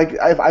don't know. Like,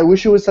 I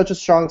wish it was such a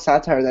strong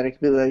satire that it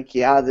could be like,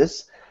 yeah,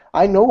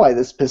 I know why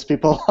this pissed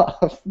people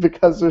off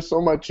because there's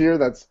so much here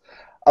that's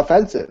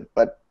offensive.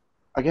 But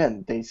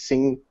again, they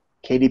sing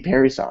Katy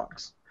Perry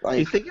songs. Like, do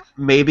you think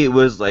maybe it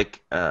was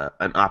like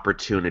an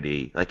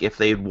opportunity? Like if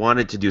they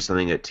wanted to do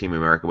something at Team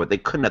America, but they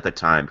couldn't at the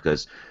time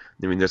because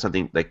I mean there's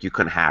something like you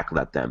couldn't hack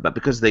let them, but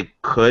because they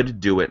could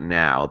do it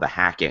now, the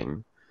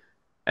hacking,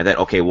 and then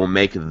okay, we'll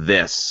make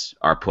this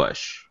our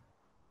push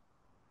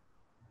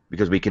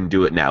because we can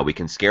do it now. We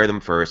can scare them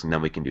first, and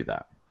then we can do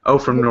that. Oh,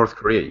 from North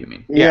Korea, you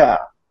mean? Yeah.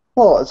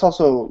 Well, it's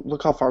also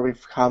look how far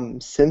we've come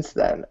since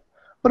then.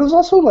 But it was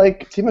also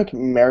like Team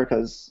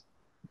America's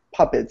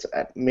puppets.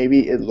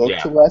 Maybe it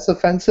looked less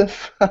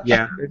offensive.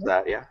 Yeah, there's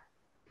that. Yeah.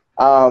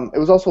 It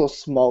was also a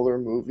smaller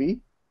movie.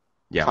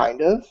 Yeah.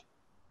 Kind of.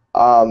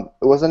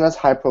 It wasn't as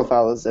high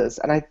profile as this,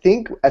 and I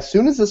think as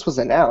soon as this was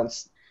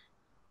announced,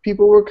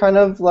 people were kind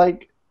of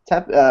like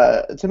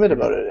timid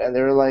about it, and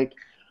they were like,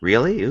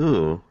 "Really?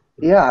 Ooh."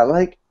 Yeah,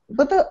 like,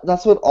 but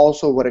that's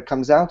what it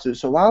comes down to.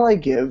 So while I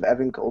give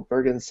Evan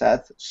Goldberg and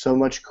Seth so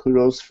much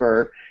kudos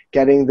for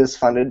getting this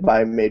funded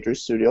by a major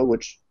studio,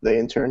 which they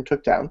in turn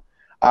took down,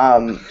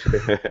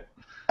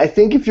 I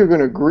think if you're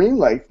going to green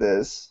like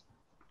this,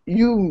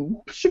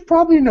 you should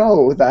probably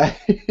know that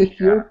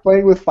you're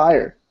playing with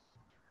fire.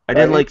 I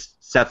did like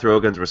Seth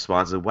Rogen's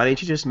response. Why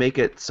didn't you just make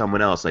it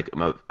someone else, like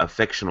a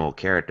fictional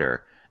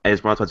character? And his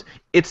response was,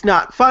 "It's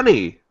not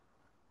funny.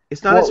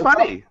 It's not as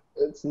funny."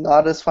 It's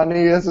not as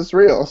funny as it's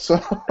real.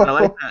 So I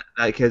like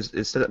that because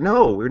instead of,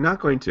 no, we're not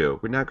going to.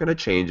 We're not going to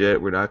change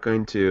it. We're not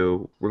going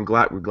to. We're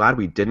glad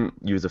we didn't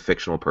use a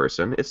fictional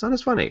person. It's not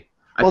as funny.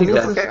 I think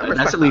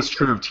that's at least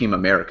true of Team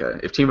America.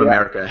 If Team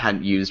America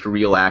hadn't used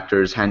real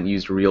actors, hadn't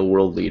used real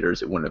world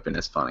leaders, it wouldn't have been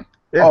as funny.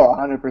 Yeah. Oh,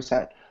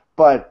 100%.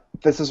 But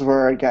this is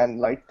where, again,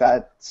 like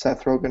that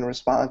Seth Rogen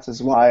response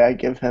is why I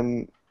give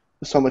him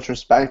so much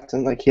respect.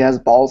 And like he has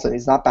balls and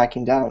he's not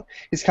backing down.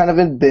 He's kind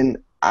of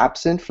been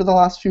absent for the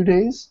last few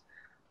days.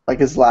 Like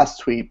his last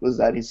tweet was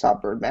that he saw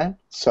Birdman.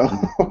 So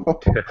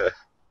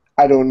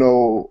I don't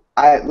know.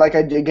 I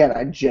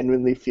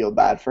genuinely feel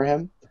bad for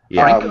him.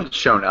 Yeah. Franco's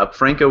shown up.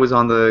 Franco was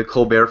on the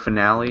Colbert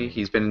finale.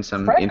 He's been in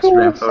some Franco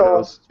Instagram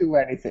photos. Do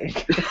anything.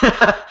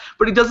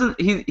 But he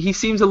doesn't. He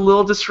seems a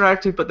little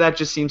distracted, but that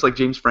just seems like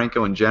James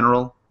Franco in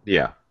general.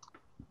 Yeah.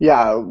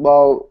 Yeah.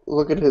 Well,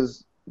 look at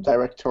his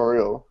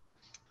directorial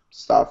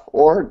stuff,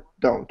 or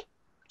don't.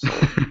 So.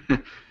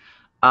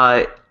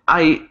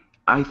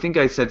 I think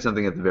I said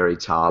something at the very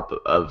top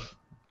of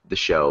the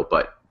show,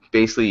 but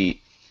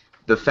basically,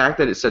 the fact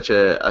that it's such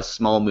a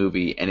small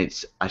movie and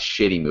it's a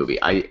shitty movie,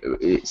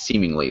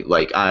 seemingly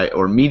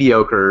or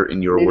mediocre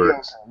in your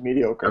words.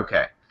 Mediocre.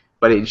 Okay,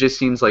 but it just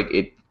seems like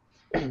it.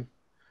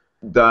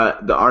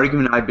 The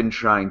argument I've been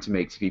trying to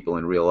make to people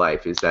in real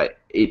life is that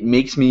it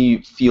makes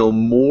me feel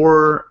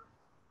more.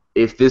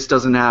 If this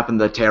doesn't happen,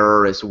 the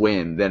terrorists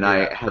win than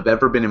I have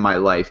ever been in my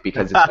life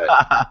because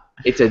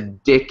it's a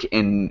dick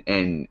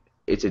and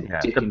it's a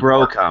dick and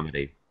bro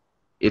comedy.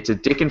 It's a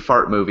dick and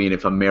fart movie, and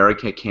if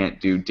America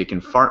can't do dick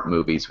and fart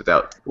movies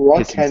without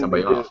pissing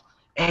somebody off,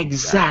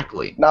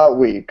 exactly. Not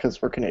we,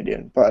 because we're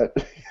Canadian, but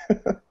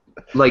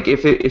like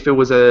if it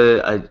was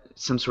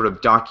some sort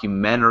of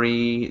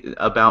documentary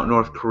about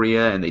North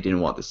Korea and they didn't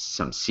want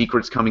some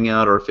secrets coming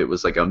out, or if it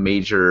was like a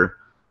major,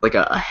 like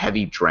a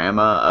heavy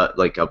drama,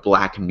 like a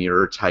Black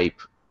Mirror type,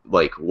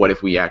 like what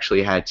if we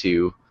actually had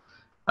to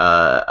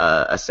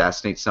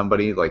assassinate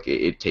somebody? Like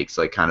it takes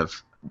like kind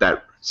of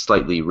that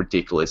slightly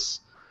ridiculous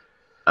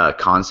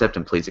concept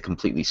and plays it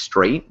completely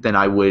straight, then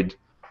I would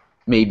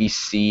maybe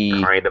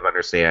see kind of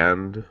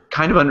understand.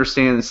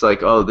 It's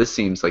like, oh, this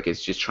seems like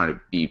it's just trying to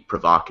be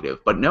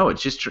provocative, but no,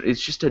 it's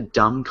just a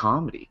dumb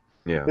comedy.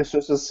 Yeah, it's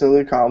just a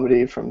silly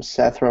comedy from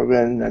Seth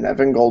Rogen and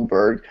Evan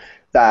Goldberg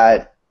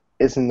that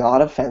is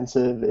not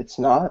offensive. It's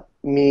not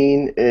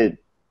mean. It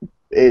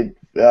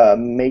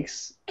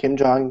makes Kim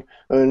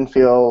Jong-un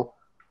feel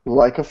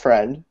like a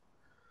friend.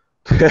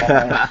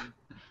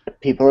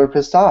 People are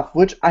pissed off,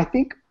 which I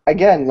think,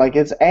 again, like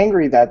it's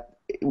angry that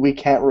we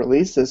can't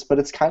release this, but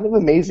it's kind of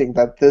amazing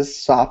that this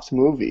soft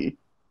movie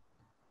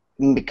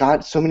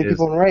got so many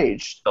people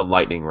enraged. The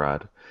lightning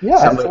rod.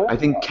 Yeah, I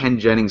think Ken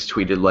Jennings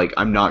tweeted like,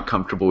 "I'm not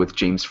comfortable with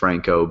James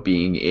Franco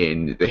being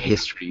in the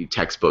history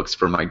textbooks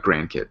for my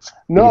grandkids."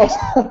 No,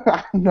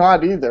 I'm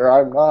not either.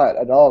 I'm not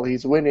at all.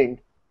 He's winning.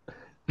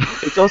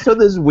 It's also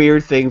this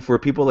weird thing for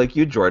people like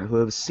you, Jordan, who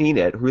have seen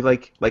it, who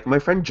like my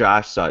friend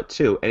Josh saw it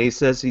too, and he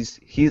says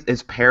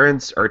his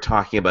parents are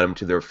talking about him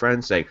to their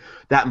friends, saying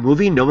that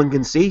movie no one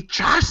can see.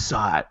 Josh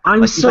saw it.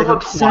 I'm Like, he's so like a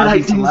upset I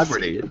didn't see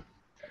quasi-celebrity. it.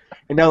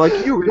 And now, like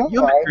you No, missed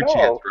I your chance,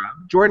 know.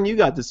 Rob. Jordan, you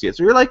got to see it,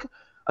 so you're like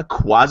a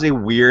quasi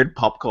weird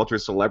pop culture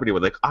celebrity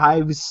with like,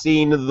 I've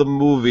seen the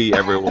movie,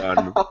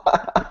 everyone.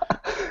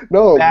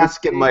 No,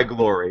 Bask in my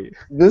glory.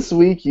 this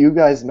week you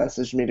guys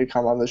messaged me to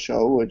come on the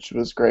show, which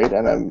was great,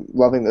 and I'm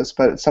loving this.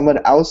 But someone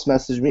else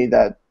messaged me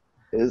that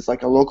is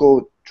like a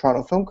local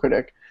Toronto film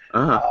critic,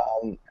 Uh-huh.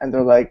 and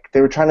they're like, they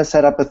were trying to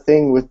set up a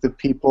thing with the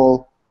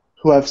people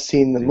who have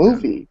seen the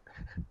movie,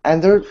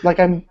 and they're like,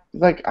 I'm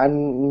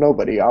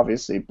nobody,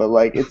 obviously, but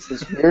like it's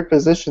this weird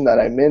position that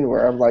I'm in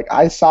where I'm like,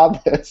 I saw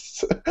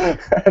this,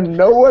 and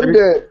no one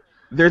did.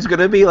 There's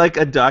gonna be like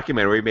a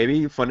documentary,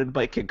 maybe funded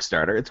by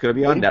Kickstarter. It's gonna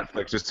be on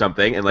Netflix or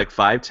something in like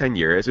 5-10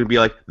 years. It'll be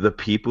like the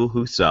people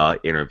who saw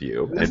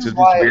interview. And This it's is just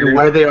why- weird.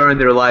 Where they are in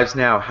their lives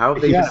now, how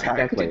have they Yeah, been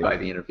exactly. affected by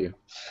the interview?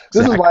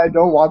 This is why I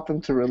don't want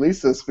them to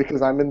release this,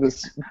 because I'm in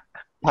this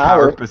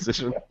power.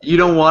 position. You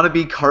don't want to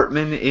be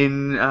Cartman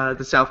in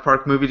the South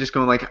Park movie, just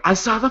going like, I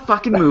saw the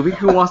fucking movie.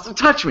 Who wants to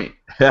touch me?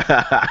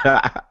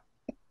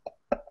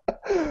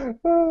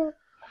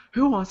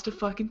 Who wants to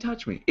fucking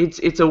touch me?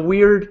 It's a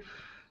weird,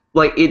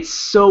 like, it's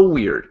so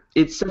weird.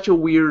 It's such a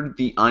weird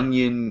The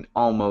Onion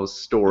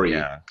almost story.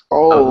 Yeah.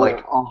 Oh,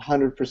 like-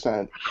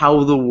 100%.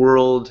 How the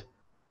world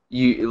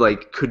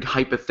could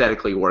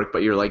hypothetically work,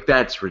 but you're like,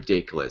 that's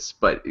ridiculous.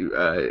 But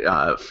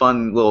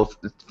fun little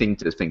thing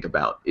to think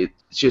about. It's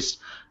just,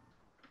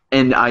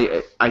 and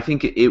I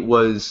think it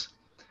was,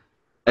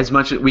 as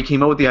much as we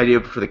came up with the idea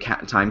for the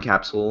time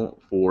capsule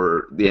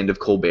for the end of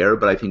Colbert,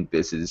 but I think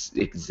this is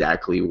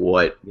exactly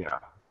what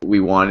we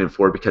wanted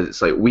for it, because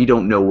it's like, we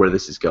don't know where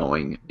this is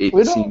going. It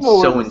We don't seems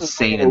know so where this is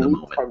insane going in the a week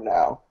moment. From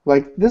now,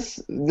 like this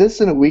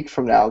in a week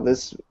from now,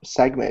 this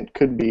segment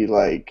could be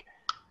like,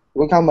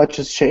 look how much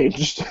has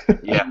changed.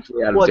 Yeah.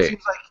 Completely out of Well, it date.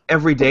 seems like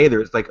every day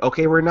there's like,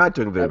 okay, we're not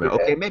doing video Every demand.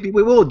 day. Okay, maybe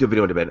we will do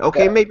video demand.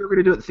 Okay, Yeah. maybe we're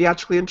gonna do it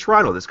theatrically in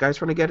Toronto. This guy's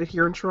trying to get it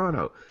here in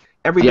Toronto.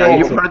 Every Yeah, day, are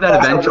you it's part of like, that I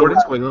event, don't know Jordan?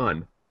 what's going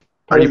on?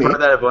 Are you Pardon part me?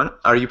 of that event?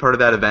 Are you part of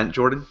that event,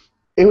 Jordan?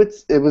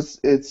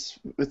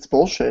 It's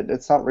bullshit.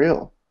 It's not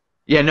real.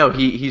 Yeah, no,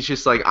 he's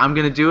just like, I'm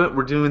gonna do it.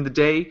 We're doing the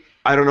day.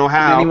 I don't know Can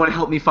how. anyone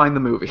help me find the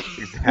movie?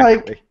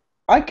 Exactly.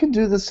 I could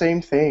do the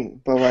same thing,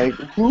 but like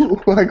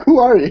who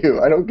are you?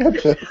 I don't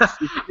get this.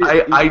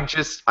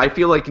 I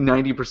feel like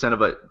 90%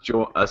 of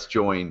us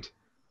joined,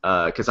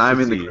 because I'm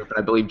in the See. group, and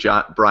I believe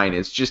Brian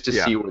is, just to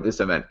Yeah. see where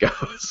this event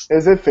goes.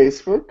 Is it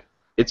Facebook?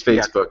 It's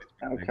Facebook.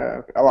 Okay.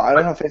 Well, I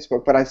don't have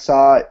Facebook, but I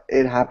saw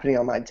it happening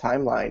on my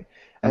timeline,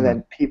 and Mhm.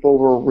 then people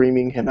were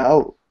reaming him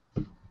out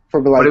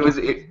for like. But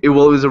it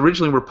was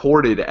originally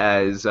reported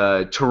as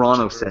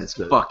Toronto says,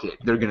 fuck it,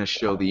 they're gonna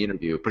show the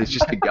interview, but it's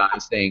just a guy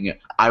saying,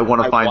 I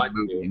want to find want the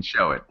movie to. and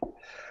show it.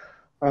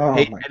 Oh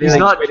Hey, my and He's like,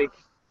 not- waiting-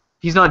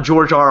 He's not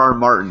George R.R.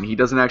 Martin. He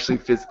doesn't actually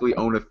physically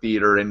own a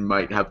theater and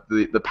might have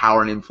the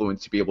power and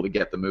influence to be able to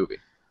get the movie.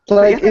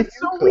 Like Yeah, if it's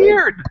you so could-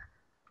 weird.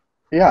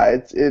 Yeah,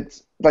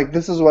 it's like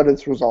this is what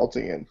it's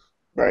resulting in,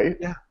 right?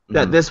 Yeah.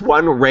 That this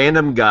one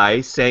random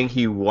guy saying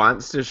he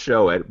wants to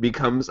show it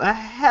becomes a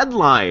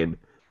headline.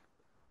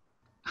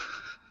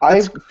 I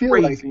That's feel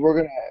like crazy.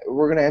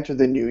 we're gonna enter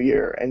the new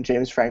year, and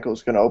James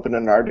Franco's gonna open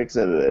an art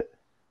exhibit,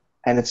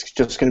 and it's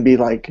just gonna be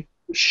like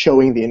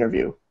showing the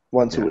interview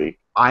once a week.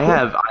 I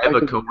have a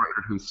could-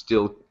 coworker who's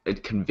still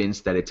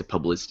convinced that it's a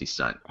publicity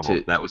stunt.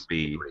 That would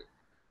be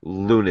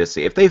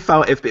lunacy. If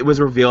it was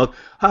revealed,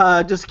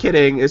 just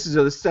kidding, this is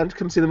a stunt,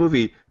 come see the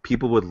movie,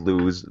 people would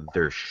lose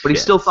their shit. But he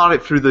still thought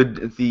it through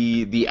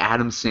the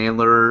Adam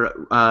Sandler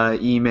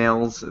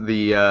emails,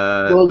 the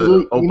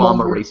Those Obama emails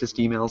were- racist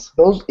emails.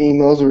 Those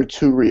emails were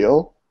too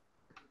real,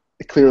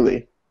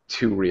 clearly,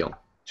 Too real.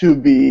 to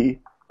be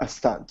a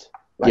stunt.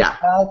 Like, Yeah.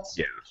 That's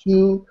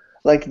too,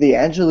 like the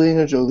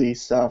Angelina Jolie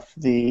stuff,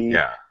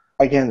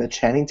 again, the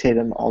Channing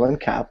Tatum, all in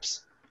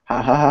caps.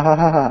 Ha ha ha ha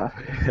ha ha.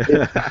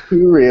 It's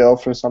too real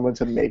for someone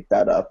to make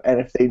that up. And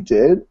if they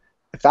did,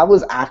 if that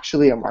was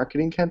actually a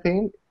marketing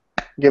campaign,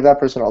 give that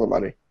person all the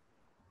money.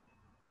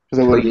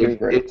 Because it would Like, have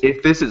been great.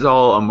 if this is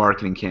all a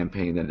marketing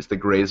campaign, then it's the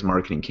greatest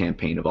marketing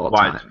campaign of all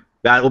Why? time.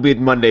 That will be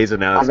Monday's I've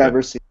announcement.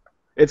 ever seen.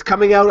 It's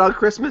coming out on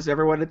Christmas,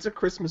 everyone. It's a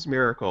Christmas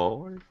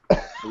miracle.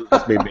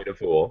 Just made a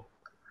fool.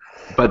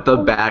 But the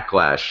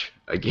backlash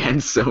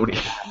against Sony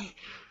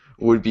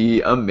would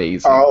be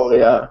amazing. Oh,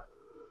 yeah.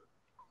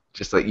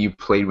 Just like you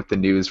played with the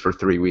news for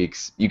 3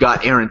 weeks. You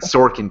got Aaron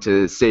Sorkin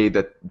to say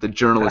that the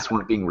journalists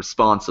weren't being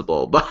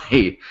responsible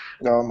by...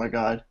 Oh, my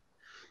God.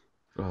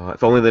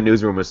 If only the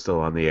newsroom was still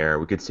on the air,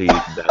 we could see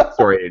that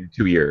story in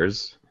 2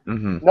 years.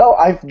 Mm-hmm. No,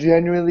 I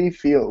genuinely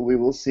feel we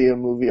will see a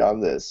movie on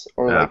this,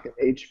 or Yeah. like an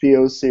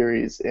HBO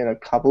series in a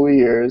couple of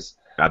years.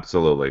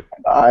 Absolutely.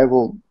 I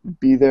will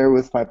be there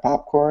with my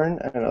popcorn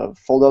and a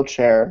fold-out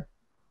chair.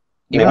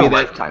 Maybe Maybe a that-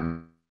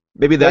 lifetime.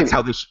 Maybe that's Maybe.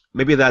 how they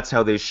maybe that's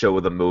how they show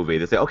the movie.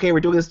 They say, okay,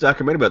 we're doing this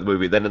documentary about the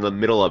movie. Then in the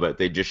middle of it,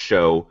 they just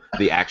show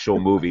the actual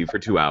movie for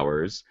 2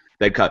 hours.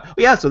 They cut.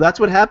 Yeah, so that's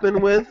what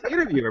happened with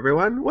Interview,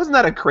 everyone. Wasn't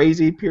that a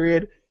crazy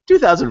period?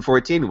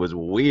 2014 was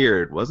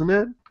weird, wasn't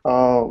it?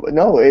 Oh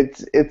no,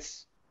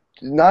 it's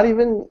not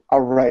even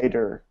a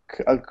writer,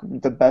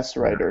 the best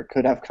writer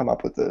could have come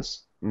up with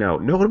this. No,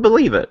 no one would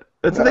believe it.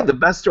 That's the No. thing. The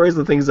best stories are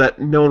the things that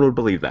no one would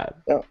believe that.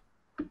 No.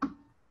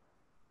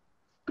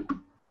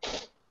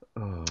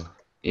 Oh.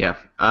 Yeah.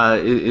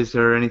 Is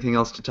there anything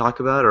else to talk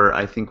about, or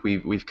I think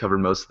we've covered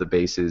most of the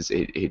bases.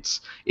 It's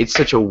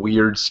such a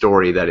weird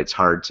story that it's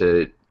hard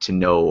to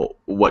know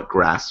what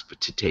grasp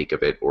to take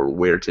of it or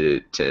where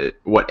to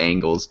what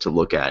angles to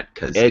look at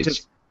because It it's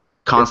just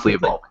constantly it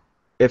feels like- evolving.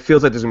 It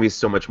feels like there's gonna be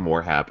so much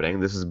more happening.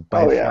 This is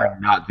by Oh, far yeah.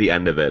 not the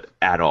end of it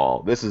at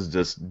all. This is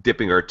just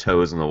dipping our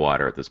toes in the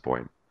water at this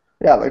point.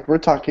 Yeah, like we're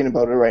talking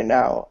about it right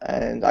now,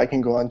 and I can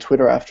go on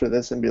Twitter after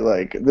this and be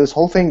like, this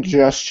whole thing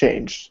just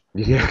changed.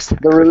 Yeah, exactly.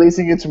 They're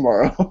releasing it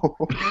tomorrow.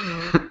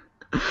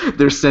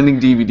 They're sending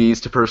DVDs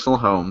to personal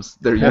homes.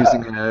 They're Yeah.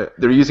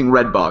 using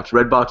Redbox.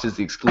 Redbox is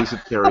the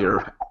exclusive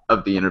carrier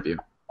of the Interview.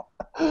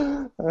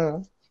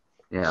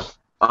 Yeah.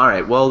 All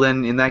right. Well,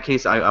 then, in that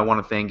case, I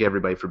want to thank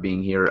everybody for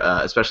being here,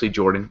 especially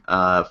Jordan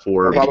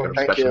for No being problem. our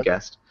Thank special you.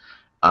 guest,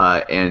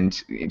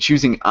 and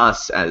choosing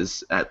us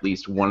as at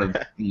least one of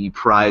the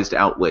prized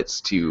outlets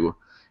to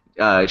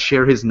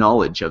share his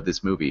knowledge of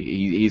this movie.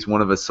 He's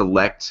one of a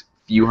select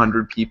few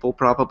hundred people,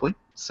 probably.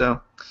 So,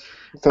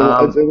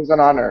 So it was an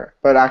honor,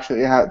 but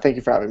actually, yeah, thank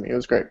you for having me. It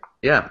was great.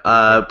 yeah.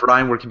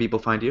 Brian, where can people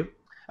find you?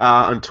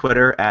 On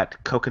Twitter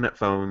at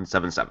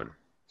CoconutPhone77.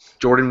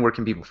 Jordan, where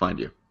can people find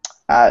you?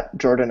 At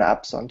Jordan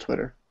Apps on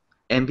Twitter.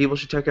 And people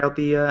should check out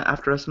the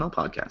After SNL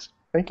podcast.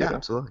 Thank you. Yeah,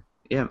 absolutely.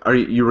 Yeah. Are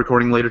you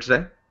recording later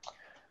today?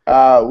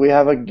 We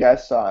have a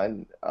guest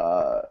on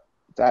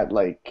that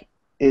like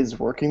is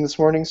working this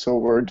morning, so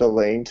we're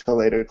delaying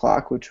till 8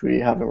 o'clock, which we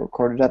haven't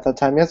recorded at that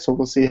time yet. So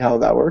we'll see how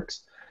that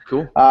works.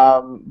 Cool.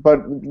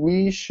 But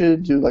we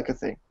should do like a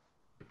thing.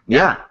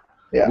 Yeah.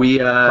 Yeah. We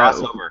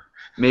Crossover.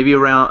 maybe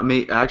around.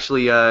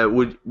 Actually,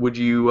 would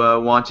you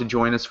want to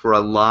join us for a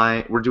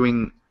live? We're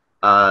doing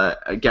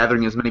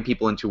gathering as many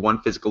people into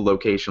one physical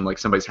location, like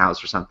somebody's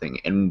house or something,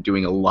 and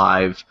doing a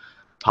live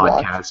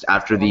podcast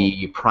after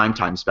the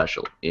primetime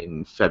special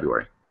in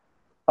February.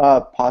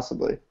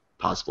 Possibly.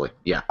 Possibly.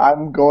 Yeah. I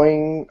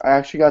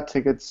actually got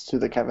tickets to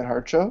the Kevin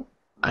Hart show.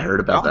 I heard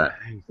about Oh,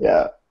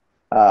 Yeah.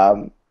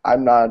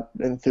 I'm not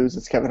enthused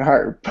it's Kevin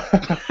Hart.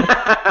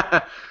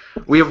 that.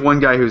 We have one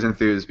guy who's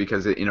enthused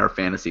because in our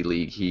fantasy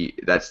league,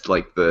 that's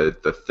like the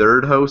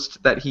third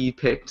host that he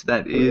picked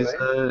that is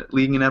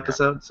leading an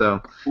episode.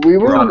 So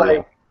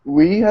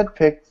We had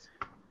picked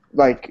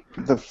like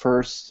the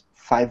first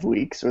 5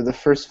 weeks or the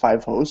first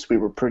 5 hosts. We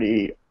were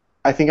pretty.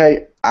 I think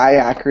I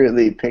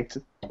accurately picked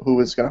who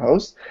was gonna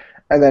host,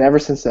 and then ever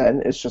since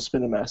then it's just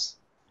been a mess.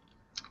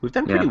 We've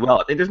done pretty well.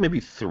 I think there's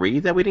maybe 3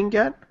 that we didn't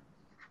get.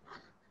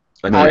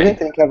 I didn't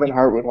think Kevin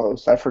Hart would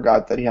host. I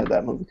forgot that he had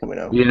that movie coming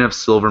out. we didn't have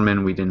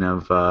Silverman. We didn't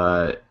have.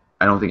 I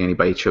don't think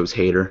anybody chose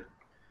Hater.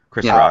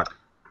 Chris Yeah. Rock.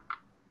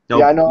 No,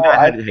 Yeah, I know, Matt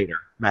had Hater.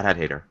 Matt had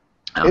Hater.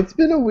 Oh. It's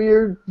been a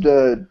weird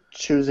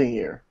choosing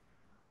year.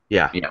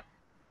 Yeah.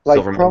 Like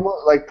Silverman.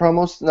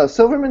 promos. No,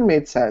 Silverman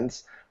made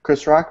sense.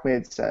 Chris Rock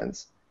made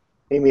sense.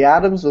 Amy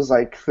Adams was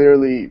like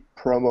clearly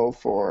promo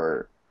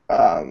for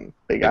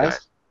Big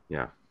Eyes.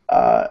 Yeah.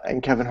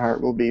 And Kevin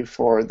Hart will be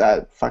for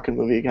that fucking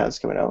movie he has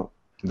coming out.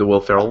 The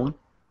Will Ferrell one.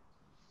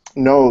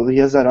 No, he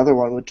has that other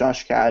one with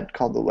Josh Gad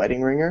called The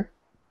Wedding Ringer.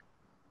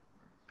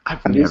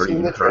 I've Have you never seen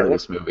even the heard of trailer?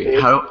 this movie.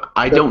 It's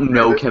I don't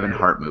know Kevin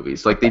Hart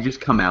movies. Like they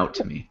just come out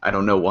to me. I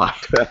don't know why.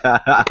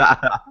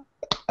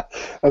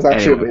 That's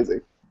actually Anyway.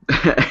 amazing.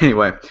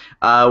 Anyway,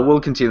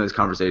 we'll continue this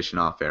conversation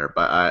off air.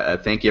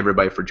 But thank you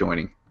everybody for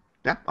joining.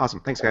 Yeah, awesome.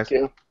 Thanks, guys.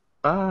 Thank you.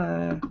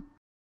 Bye.